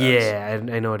kind of S. Yeah,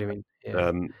 I know what you mean.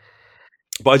 Yeah.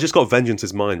 But I just got Vengeance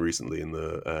is Mine recently in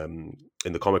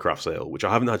the Comic Craft sale, which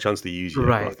I haven't had a chance to use yet.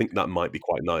 Right. But I think that might be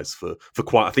quite nice for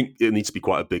quite. I think it needs to be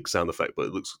quite a big sound effect, but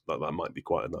it looks like that might be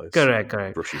quite a nice.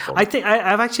 Correct. Brushy font. I think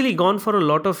I've actually gone for a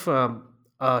lot of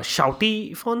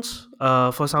shouty fonts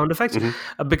for sound effects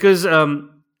because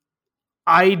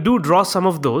I do draw some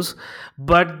of those,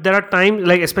 but there are times,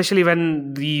 like especially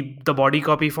when the body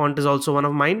copy font is also one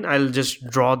of mine, I'll just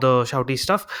draw the shouty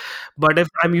stuff. But if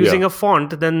I'm using a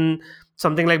font, then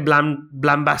something like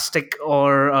Blambastic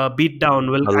or Beatdown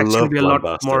will actually be a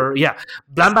lot more. Yeah,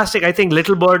 Blambastic. I think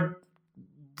Little Bird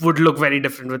would look very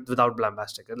different without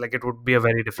Blambastic. Like, it would be a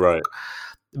very different look.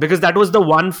 Because that was the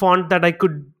one font that I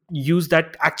could use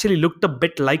that actually looked a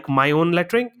bit like my own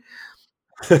lettering.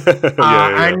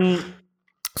 And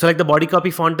so, like, the body copy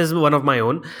font is one of my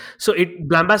own. So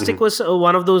Blambastic was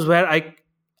one of those where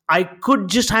I could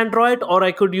just hand draw it, or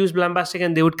I could use Blambastic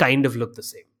and they would kind of look the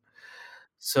same.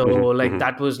 So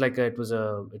that was like it was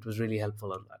really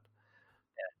helpful on that.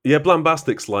 Yeah,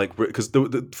 Blambastic's like, because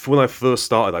when I first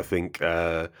started, I think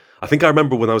I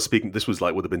remember when I was speaking. This was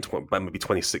like would have been maybe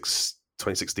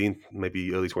 2016,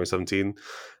 maybe early 2017.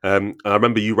 And I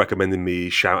remember you recommending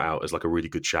me Shout Out as like a really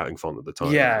good shouting font at the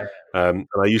time. Yeah. And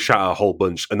I used Shout Out a whole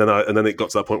bunch, and then it got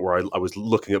to that point where I was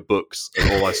looking at books,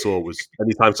 and all I saw was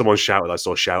anytime someone shouted, I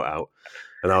saw Shout Out.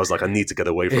 And I was like, I need to get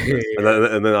away from this.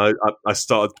 And then I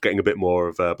started getting a bit more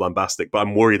of Blambastic, but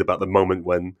I'm worried about the moment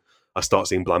when I start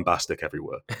seeing Blambastic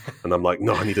everywhere, and I'm like,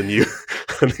 no, I need a new,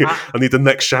 I need the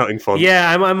next shouting font.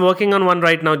 Yeah, I'm working on one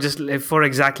right now, just for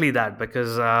exactly that,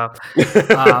 because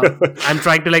I'm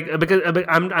trying to because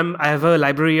I have a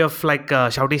library of like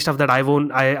shouty stuff that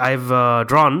I've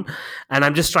drawn, and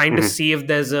I'm just trying to see if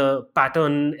there's a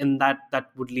pattern in that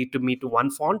would lead to me to one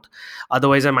font.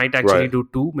 Otherwise, I might actually do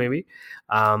two, maybe.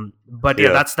 But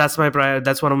that's that's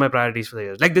one of my priorities for the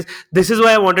year. Like this is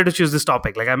why I wanted to choose this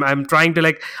topic. Like I'm trying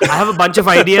to I have a bunch of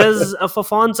ideas for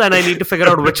fonts, and I need to figure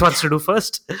out which ones to do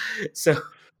first. So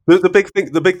the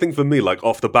big thing for me, like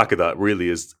off the back of that, really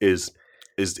is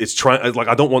trying. Like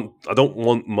I don't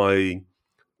want my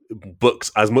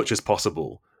books as much as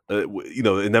possible.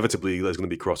 Inevitably there's going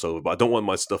to be crossover, but I don't want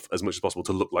my stuff as much as possible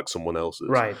to look like someone else's.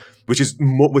 Right. Which is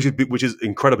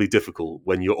incredibly difficult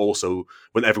when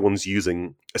everyone's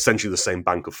using essentially the same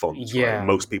bank of fonts. Yeah. Right?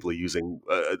 Most people are using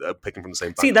picking from the same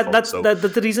bank. See, that's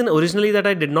the reason originally that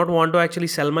I did not want to actually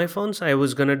sell my fonts. I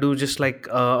was gonna do just like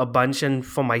a bunch and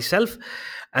for myself.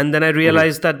 and then I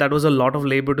realized that was a lot of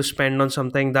labor to spend on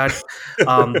something that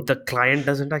the client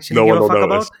doesn't actually No give one a will fuck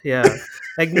notice. about. Yeah,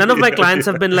 like none of my clients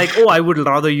have been like, oh, I would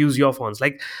rather use your fonts.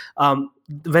 Like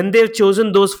when they've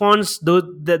chosen those fonts,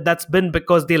 that's been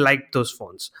because they liked those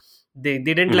fonts. They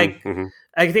didn't like.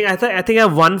 I think I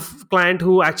have one client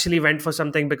who actually went for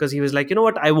something because he was like, you know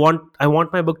what, I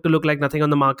want my book to look like nothing on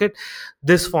the market.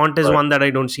 This font is Right. one that I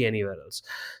don't see anywhere else,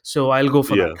 so I'll go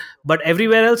for that. But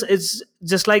everywhere else, it's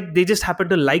just like they just happen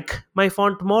to like my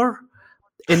font more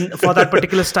for that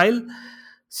particular style.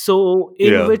 So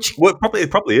in which Well,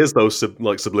 it probably is though,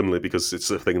 like subliminally, because it's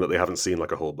a thing that they haven't seen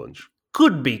like a whole bunch.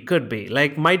 could be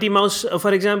like Mighty Mouse,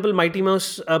 for example. Mighty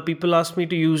Mouse, people ask me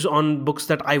to use on books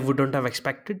that I wouldn't have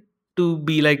expected to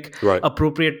be like Right.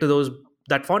 appropriate to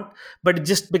that font, but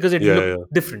just because it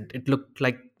looked different, it looked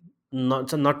like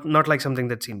not like something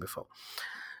that's seen before.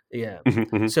 Yeah.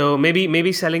 So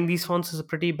maybe selling these fonts is a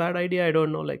pretty bad idea. I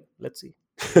don't know. Like, let's see.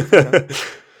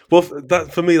 Well,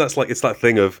 that for me, that's like, it's that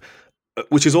thing of,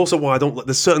 which is also why I don't.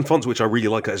 There's certain fonts which I really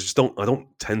like. I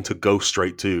don't tend to go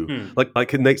straight to.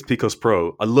 Like Nate's Picos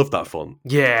Pro. I love that font.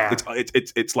 Yeah.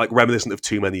 It's like reminiscent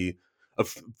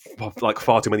of like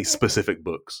far too many specific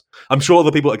books. I'm sure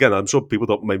people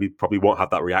probably won't have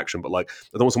that reaction, but like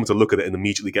I don't want someone to look at it and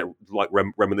immediately get like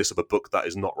reminisce of a book that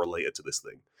is not related to this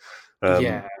thing.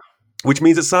 Which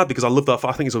means it's sad because I love that.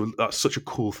 I think that's such a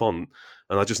cool font,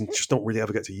 and I just don't really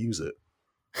ever get to use it.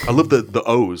 I love the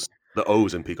O's. The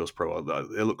O's in Picos Pro,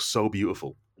 it looks so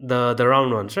beautiful. The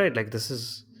round ones, right? Like this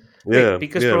is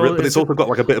Picos Pro, but it's also got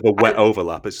like a bit of a wet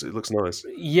overlap. It looks nice.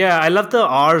 Yeah, I love the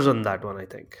R's on that one. I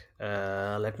think.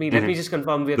 Let me just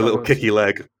confirm. The little kicky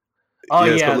leg. Oh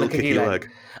yeah, it's got a the little kicky leg.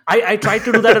 I tried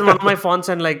to do that in one of my fonts,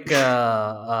 and like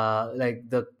the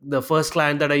first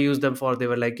client that I used them for, they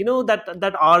were like,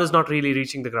 that R is not really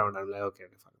reaching the ground. I'm like, okay,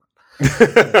 fine.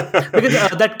 Because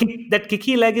that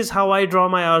kicky leg is how I draw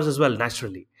my R's as well,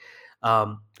 naturally.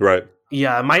 Right.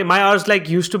 Yeah, my R's like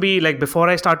used to be like, before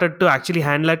I started to actually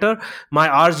hand letter, my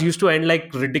R's used to end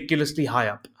like ridiculously high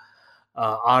up.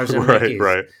 R's and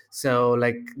right. So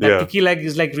like that kicky leg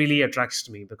is like really attracts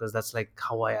to me because that's like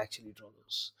how I actually draw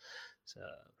those. So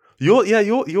your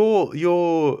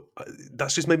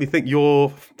that's just made me think your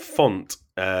font,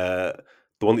 the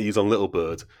one that you use on Little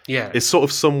Bird, is sort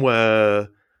of somewhere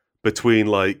between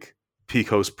like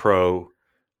Picos Pro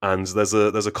and there's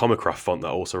a Comicraft font that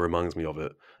also reminds me of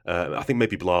it. I think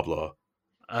maybe Blah Blah.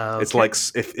 Okay. It's like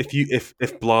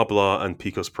if Blah Blah and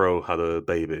Picos Pro had a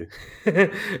baby.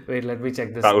 Wait, let me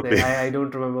check this. I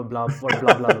don't remember what Blah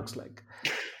Blah looks like.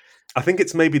 I think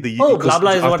it's maybe the U. Oh, Blah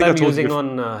Blah is what I'm using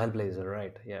on Hellblazer,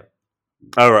 right? Yeah.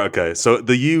 Oh, right, okay. So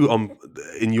the U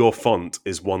in your font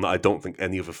is one that I don't think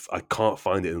any of I can't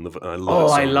find it in the. I love it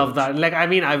so I love much. that. Like, I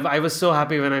mean, I was so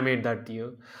happy when I made that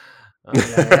U.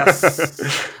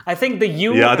 Yes. I think the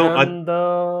U and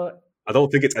the. I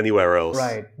don't think it's anywhere else.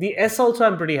 Right. The S also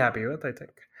I'm pretty happy with, I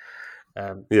think.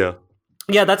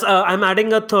 Yeah, that's I'm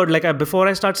adding a third. Like before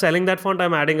I start selling that font,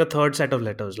 I'm adding a third set of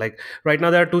letters. Like right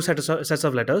now there are two sets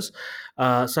of letters, so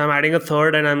I'm adding a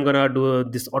third, and I'm gonna do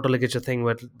this auto ligature thing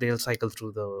where they'll cycle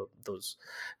through those,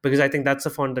 because I think that's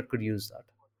a font that could use that.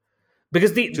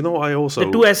 Because do you know what I also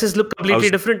the two S's look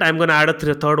completely different. I'm gonna add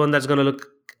a third one that's gonna look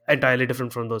entirely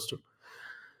different from those two.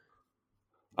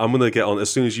 I'm going to get on as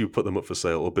soon as you put them up for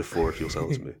sale, or before if you'll sell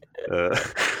them to me.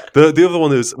 The other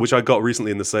one is, which I got recently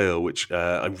in the sale, which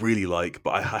I really like,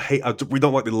 but I hate. We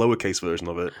don't like the lowercase version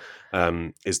of it.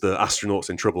 Is the Astronauts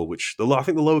in Trouble, which I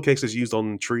think the lowercase is used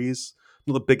on Trees.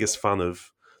 I'm not the biggest fan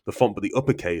of the font, but the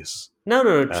uppercase.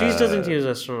 No. Trees doesn't use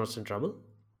Astronauts in Trouble.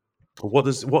 What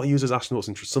uses Astronauts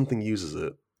in Trouble? Something uses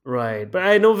it. Right, but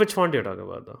I know which font you're talking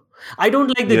about, though. I don't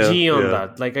like the G on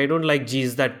that. Like, I don't like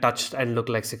G's that touched and look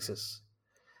like sixes.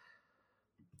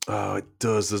 Oh, it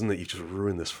does, doesn't it? You just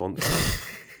ruined this font.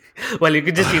 Well, you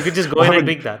could just go in and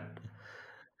pick that.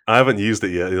 I haven't used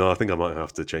it yet. I think I might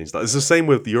have to change that. It's the same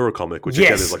with Eurocomic, which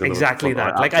again is like exactly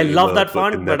that. Like I love that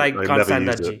font, but I can't stand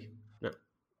that G.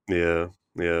 No.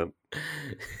 Yeah.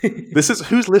 This is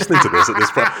who's listening to this at this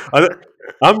point.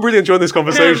 I'm really enjoying this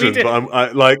conversation, but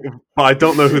I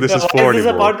don't know who this is for anymore. This is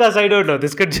a podcast. I don't know.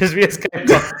 This could just be a Skype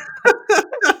call.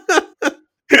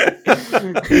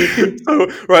 So,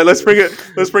 right, let's bring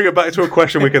it back to a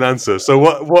question we can answer. So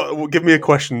what give me a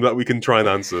question that we can try and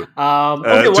answer.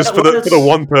 Just for the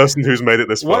one person who's made it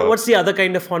this far. What's the other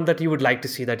kind of font that you would like to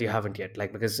see that you haven't yet?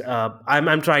 Like, because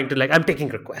I'm trying to, like, I'm taking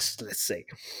requests, let's say.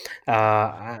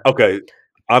 Okay,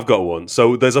 I've got one.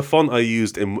 So there's a font I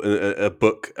used in a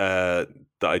book that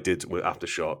I did with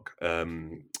Aftershock.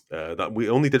 that we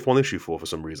only did one issue for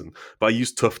some reason. But I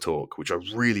used Tough Talk, which I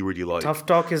really, really like. Tough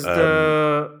Talk is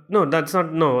no, that's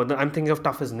not I'm thinking of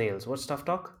Tough as Nails. What's Tough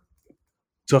Talk?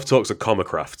 Tough Talk's a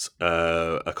Comicraft,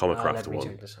 Let me one.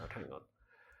 check this out. Hang on.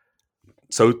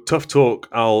 So Tough Talk,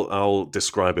 I'll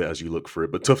describe it as you look for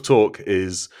it. But Tough Talk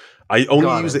is I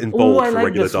only use it in bold for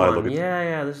regular dialogue.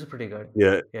 Yeah, this is pretty good.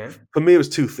 Yeah. For me, it's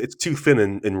too thin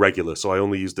in regular, so I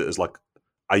only used it as like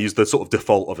I used the sort of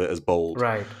default of it as bold,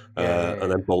 right?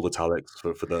 And then bold italics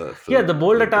for the the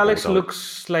bold italics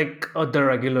looks like the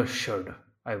regular should,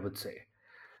 I would say.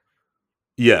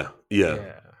 Yeah.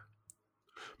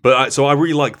 But so I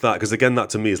really like that because again, that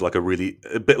to me is like a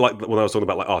bit like when I was talking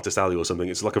about like Artist Alley or something.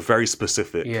 It's like a very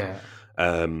specific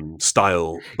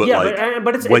style, but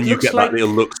but it's, when you get that, it'll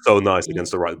look so nice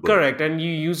against the right book. Correct, and you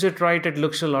use it right, it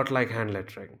looks a lot like hand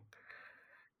lettering.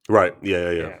 Right.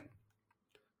 Yeah.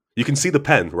 You can see the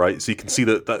pen, right? So you can see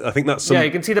that. I think that's you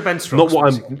can see the pen strokes. Not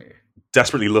what I'm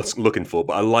desperately looking for,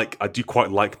 but I do quite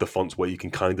like the fonts where you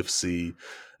can kind of see.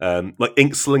 Like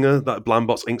Inkslinger, that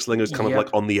Blambot's Inkslinger is kind of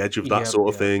like on the edge of that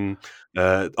sort of thing.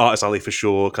 Artist Alley for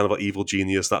sure, kind of like Evil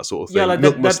Genius, that sort of thing. Yeah, like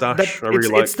Milk Mustache, I really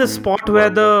like. It's the spot where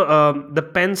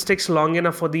the pen sticks long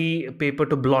enough for the paper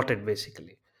to blot it,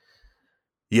 basically.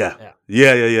 Yeah.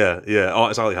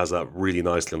 Artist Alley has that really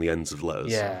nicely on the ends of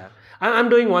letters. Yeah, I'm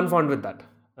doing one font with that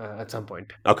at some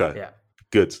point. Okay. Yeah.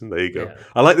 Good. There you go. Yeah.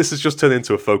 I like this has just turned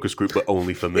into a focus group, but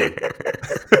only for me.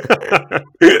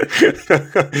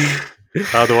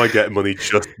 How do I get money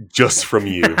just from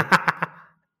you?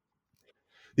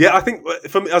 Yeah, I think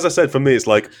as I said, for me, it's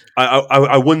like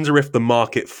I wonder if the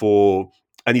market for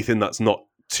anything that's not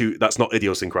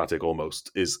idiosyncratic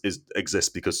almost exists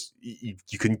because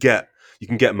you can get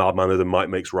mild-mannered and Might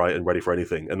Makes Right and Ready for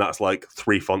Anything, and that's like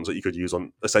 3 fonts that you could use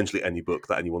on essentially any book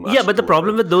that anyone. Yeah, but the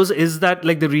problem with those is that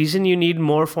like the reason you need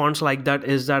more fonts like that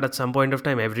is that at some point of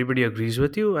time everybody agrees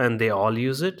with you and they all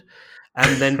use it.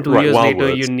 And then 2 years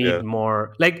later, you need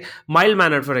more. Like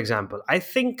mild-mannered, for example. I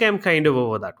think I'm kind of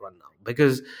over that one now.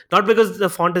 Not because the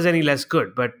font is any less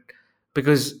good, but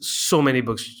because so many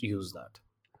books use that.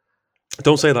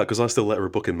 Don't say that because I still letter a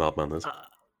book in mild-mannered.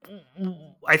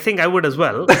 I think I would as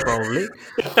well, probably.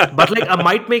 But like a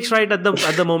Might Makes Right at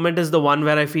the moment is the one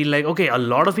where I feel like, okay, a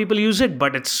lot of people use it,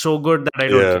 but it's so good that I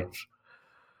don't change.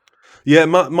 Yeah,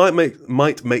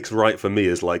 Might Makes Right for me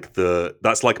is like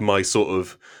that's like my sort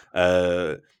of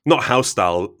not house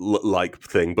style like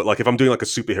thing, but like if I'm doing like a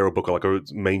superhero book or like a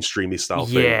mainstreamy style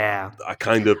thing,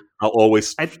 I'll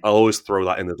always throw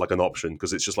that in as like an option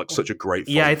because it's just like such a great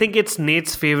font. Yeah, I think it's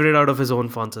Nate's favorite out of his own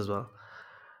fonts as well.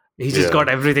 He's just got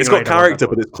everything. It's got character,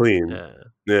 but it's clean.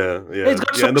 Yeah. It's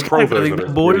got so much character. Like,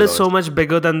 the bold is so much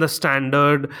bigger than the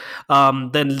standard.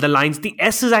 Then the lines. The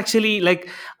S is actually like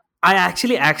I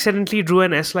actually accidentally drew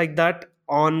an S like that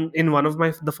in one of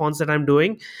the fonts that I'm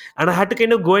doing, and I had to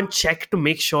kind of go and check to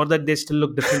make sure that they still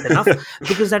look different enough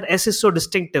because that S is so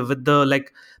distinctive with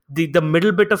the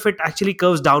middle bit of it actually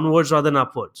curves downwards rather than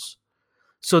upwards.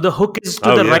 So the hook is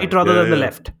to the right rather than the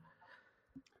left.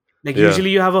 Like usually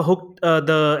you have a hook,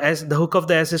 the hook of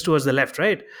the S is towards the left,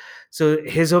 right? So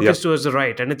his hook is towards the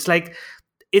right, and it's like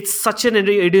it's such an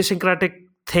idiosyncratic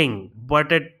thing,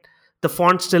 but the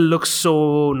font still looks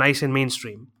so nice and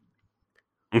mainstream.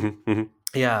 Mm-hmm.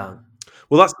 Yeah.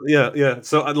 Well, that's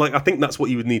So I think that's what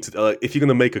you would need to if you're going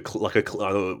to make what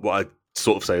I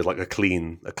sort of say is like a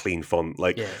clean font.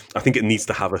 Like I think it needs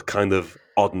to have a kind of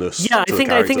oddness. Yeah, to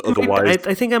I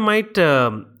think I might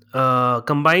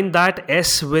combine that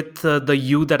S with the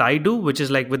U that I do, which is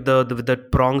like with the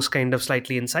prongs kind of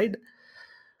slightly inside.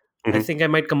 Mm-hmm. I think I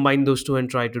might combine those two and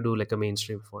try to do like a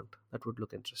mainstream font. That would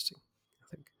look interesting, I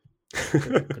think.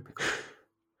 Could be cool.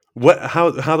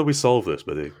 How do we solve this,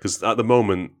 buddy? Because at the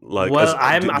moment, like,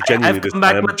 I'm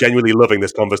genuinely loving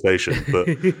this conversation, but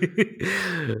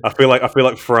I feel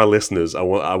like for our listeners, I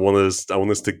want us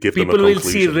to give people them a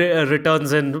conclusion. Will see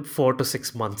returns in 4 to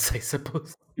 6 months, I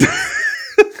suppose.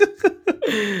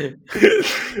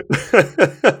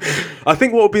 I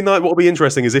think what would be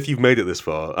interesting is if you've made it this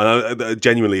far, and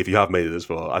genuinely, if you have made it this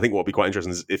far, I think what would be quite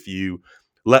interesting is if you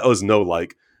let us know,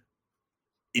 like,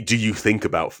 do you think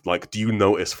about, like, do you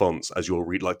notice fonts as you're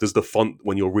read? Like, does the font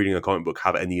when you're reading a comic book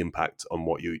have any impact on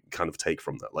what you kind of take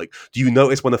from that? Like, do you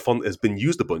notice when a font has been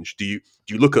used a bunch? Do you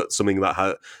look at something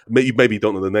that maybe you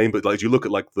don't know the name, but like, do you look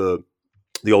at like the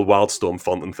old Wildstorm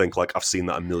font and think like, I've seen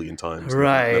that a million times?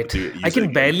 Right. I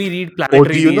can barely read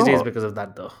Planetary these days because of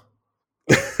that, though.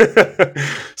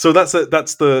 So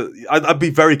I'd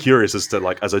be very curious as to,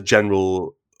 like, as a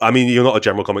general I mean, you're not a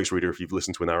general comics reader if you've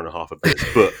listened to an hour and a half of this,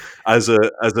 but as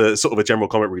a sort of a general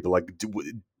comic reader, like,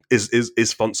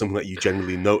 is font something that you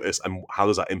generally notice, and how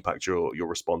does that impact your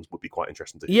response? Would be quite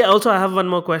interesting to hear. Yeah. Also, I have one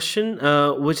more question,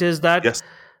 which is that Yes.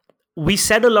 we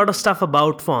said a lot of stuff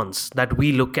about fonts that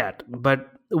we look at, but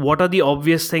what are the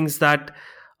obvious things that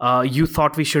you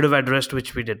thought we should have addressed,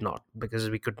 which we did not? Because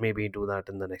we could maybe do that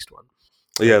in the next one.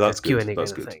 Yeah, that's Q&A good. kind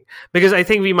That's of good. thing. Because I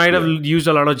think we might have used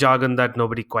a lot of jargon that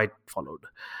nobody quite followed,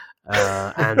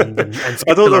 and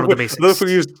skipped a lot of the basics.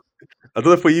 I don't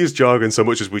know if we use jargon so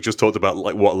much as we just talked about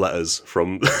like what letters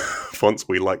from fonts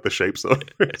we like the shapes of.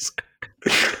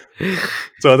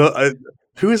 So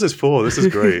who is this for? This is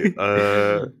great.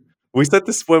 We said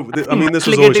this. I mean, this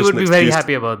was always just would an be very excuse.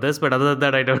 happy about this, but other than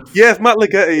that, I don't. Yeah, if Matt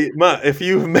Ligeti, Matt, if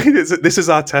you've made it, this is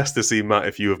our test to see, Matt,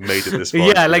 if you have made it this far.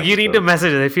 Yeah, like you need to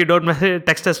message us. If you don't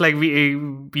text us, like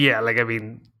like I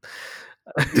mean.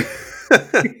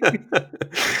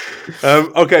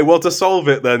 Okay, well, to solve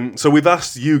it then, so we've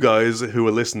asked you guys who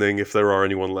are listening, if there are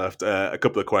anyone left, a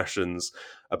couple of questions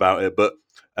about it, but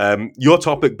your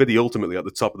topic, Biddy, ultimately at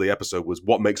the top of the episode was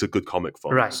what makes a good comic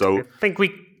font. Right. So I think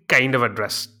we kind of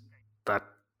addressed that.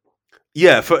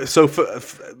 Yeah, for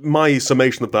my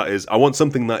summation of that is I want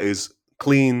something that is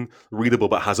clean, readable,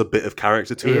 but has a bit of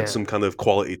character to it, some kind of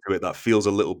quality to it that feels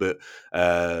a little bit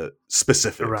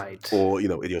specific, right, or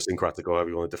idiosyncratic, or however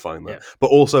you want to define that. Yeah.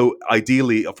 But also,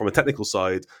 ideally, from a technical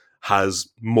side, has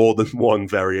more than one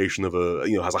variation of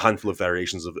has a handful of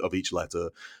variations of each letter,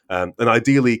 and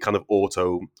ideally, kind of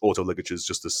auto ligatures,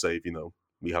 just to save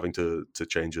me having to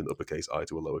change an uppercase I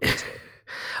to a lowercase I.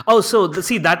 Oh, so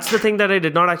see, that's the thing that I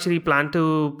did not actually plan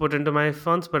to put into my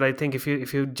fonts, but I think if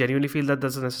you genuinely feel that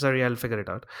that's necessary, I'll figure it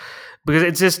out, because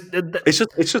it's just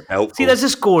helpful. See, that's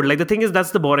just code. Like the thing is,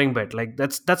 that's the boring bit. Like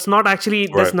that's not actually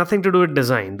that's nothing to do with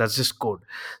design. That's just code.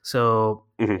 So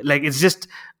like it's just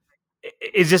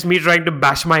me trying to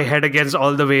bash my head against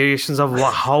all the variations of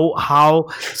how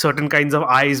certain kinds of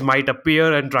eyes might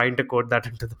appear and trying to code that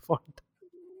into the font.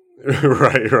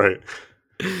 Right.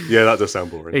 Yeah, that does sound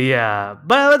boring. Yeah,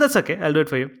 but that's okay. I'll do it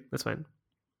for you. That's fine.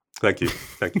 Thank you.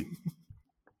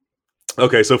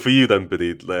 Okay, so for you then,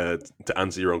 Biddy, to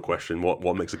answer your own question,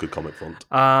 what makes a good comic font?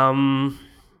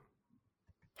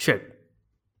 Shit.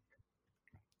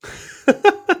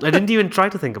 I didn't even try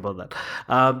to think about that.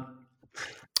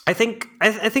 I think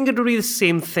it would be the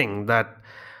same thing that.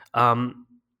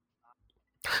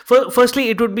 Firstly,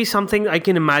 it would be something I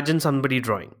can imagine somebody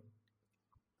drawing.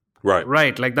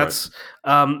 Right. Like that's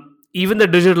even the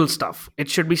digital stuff. It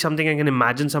should be something I can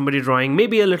imagine somebody drawing.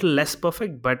 Maybe a little less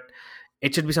perfect, but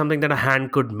it should be something that a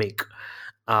hand could make.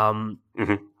 And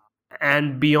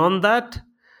beyond that,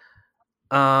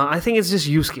 I think it's just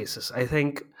use cases. I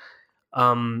think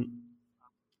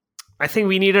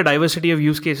we need a diversity of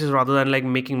use cases rather than like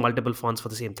making multiple fonts for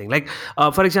the same thing. Like,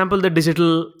 for example, the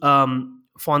digital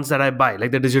fonts that I buy,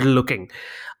 like the digital looking,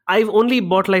 I've only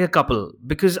bought like a couple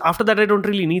because after that I don't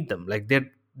really need them. Like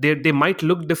they might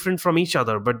look different from each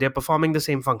other, but they're performing the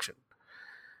same function.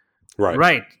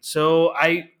 Right. So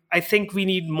I think we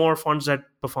need more fonts that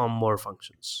perform more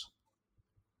functions.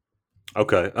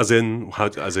 Okay, as in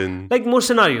like more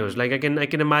scenarios. Like I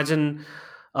can imagine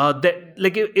that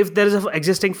like if there is an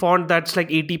existing font that's like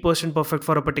 80% perfect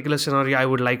for a particular scenario, I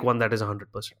would like one that is 100%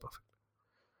 perfect.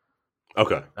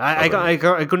 Okay. I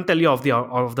couldn't tell you off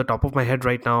the top of my head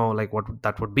right now like what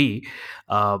that would be,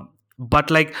 but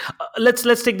like let's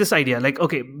take this idea. Like,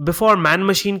 okay, before Man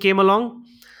Machine came along,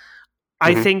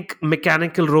 I think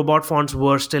mechanical robot fonts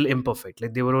were still imperfect.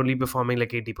 Like they were only performing like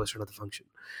 80% of the function.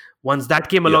 Once that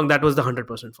came along, that was the 100%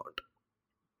 font.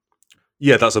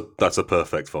 Yeah, that's a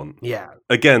perfect font. Yeah.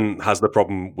 Again, has the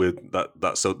problem with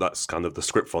that. So that's kind of the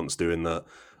script fonts doing that.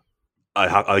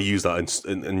 I use that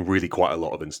in really quite a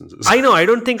lot of instances. I know. I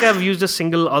don't think I've used a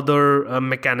single other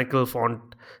mechanical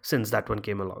font since that one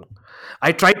came along.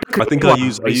 I tried to create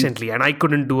one recently, and I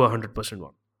couldn't do 100%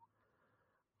 one.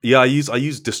 Yeah, I use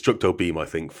Destructo Beam, I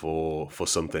think, for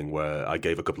something where I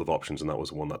gave a couple of options, and that was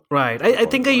the one that. Right. I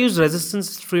think I used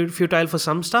Resistance Futile for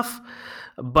some stuff,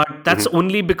 but that's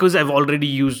only because I've already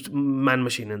used Man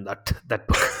Machine in that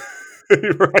book.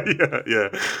 Right,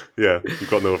 yeah. You've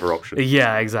got no other option.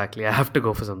 Yeah, exactly. I have to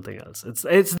go for something else. It's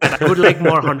that I would like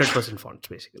more 100% fonts,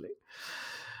 basically.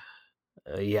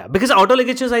 Yeah, because auto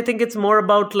ligatures, I think it's more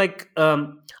about like,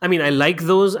 I mean, I like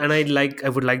those, and I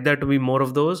would like there to be more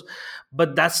of those,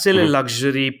 but that's still a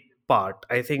luxury part.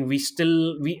 I think we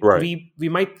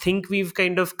might think we've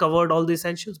kind of covered all the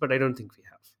essentials, but I don't think we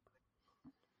have.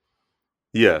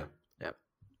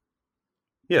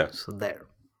 Yeah. So there.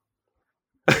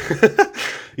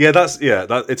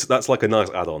 That's like a nice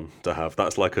add-on to have.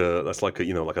 That's like a like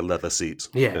a leather seat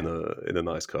in a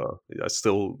nice car. Yeah,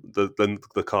 still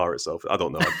the car itself. I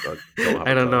don't know. I don't have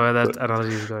I don't know where that but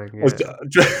analogy is going. I was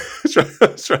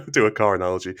trying to do a car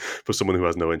analogy for someone who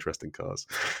has no interest in cars.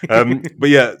 But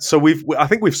yeah, so I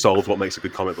think we've solved what makes a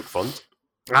good comic book font.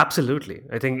 Absolutely.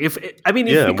 I think if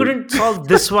we couldn't solve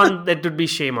this one, that would be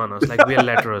shame on us. Like, we're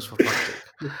letterers, for fuck's sake.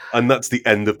 And that's the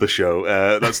end of the show.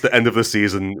 That's the end of the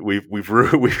season. We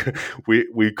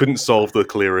couldn't solve the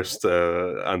clearest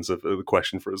answer for the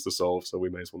question for us to solve, so we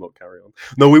may as well not carry on.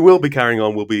 No, we will be carrying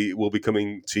on. We'll be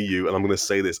coming to you, and I'm going to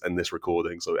say this in this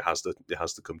recording, so it has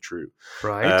to come true.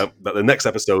 Right. That the next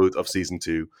episode of season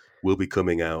 2 will be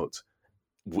coming out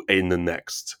in the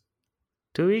next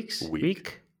 2 weeks.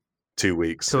 week. 2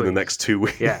 weeks. 2 in the weeks. next 2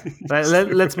 weeks. Yeah.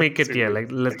 Let's make it. Yeah. Like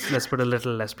let's put a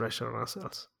little less pressure on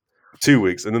ourselves. 2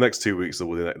 weeks. In the next 2 weeks,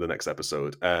 will be the next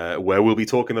episode, where we'll be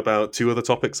talking about 2 other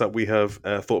topics that we have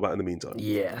thought about in the meantime.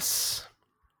 Yes.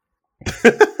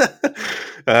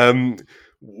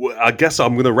 I guess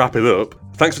I'm going to wrap it up.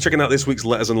 Thanks for checking out this week's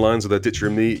Letters and Lines with Aditya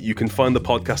and me. You can find the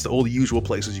podcast at all the usual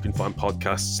places. You can find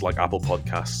podcasts like Apple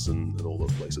Podcasts and all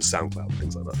those places, SoundCloud,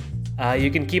 things like that. You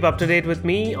can keep up to date with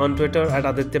me on Twitter at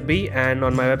AdityaB and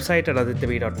on my website at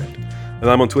adityab.net. And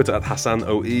I'm on Twitter at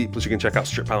HassanOE. Plus, you can check out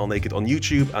Strip Panel Naked on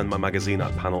YouTube and my magazine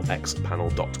at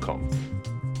panelxpanel.com.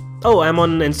 Oh, I'm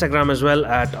on Instagram as well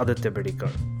at Aditya Bidikar.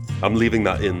 I'm leaving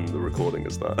that in the recording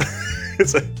as that.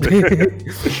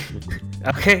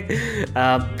 Okay.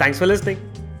 Thanks for listening.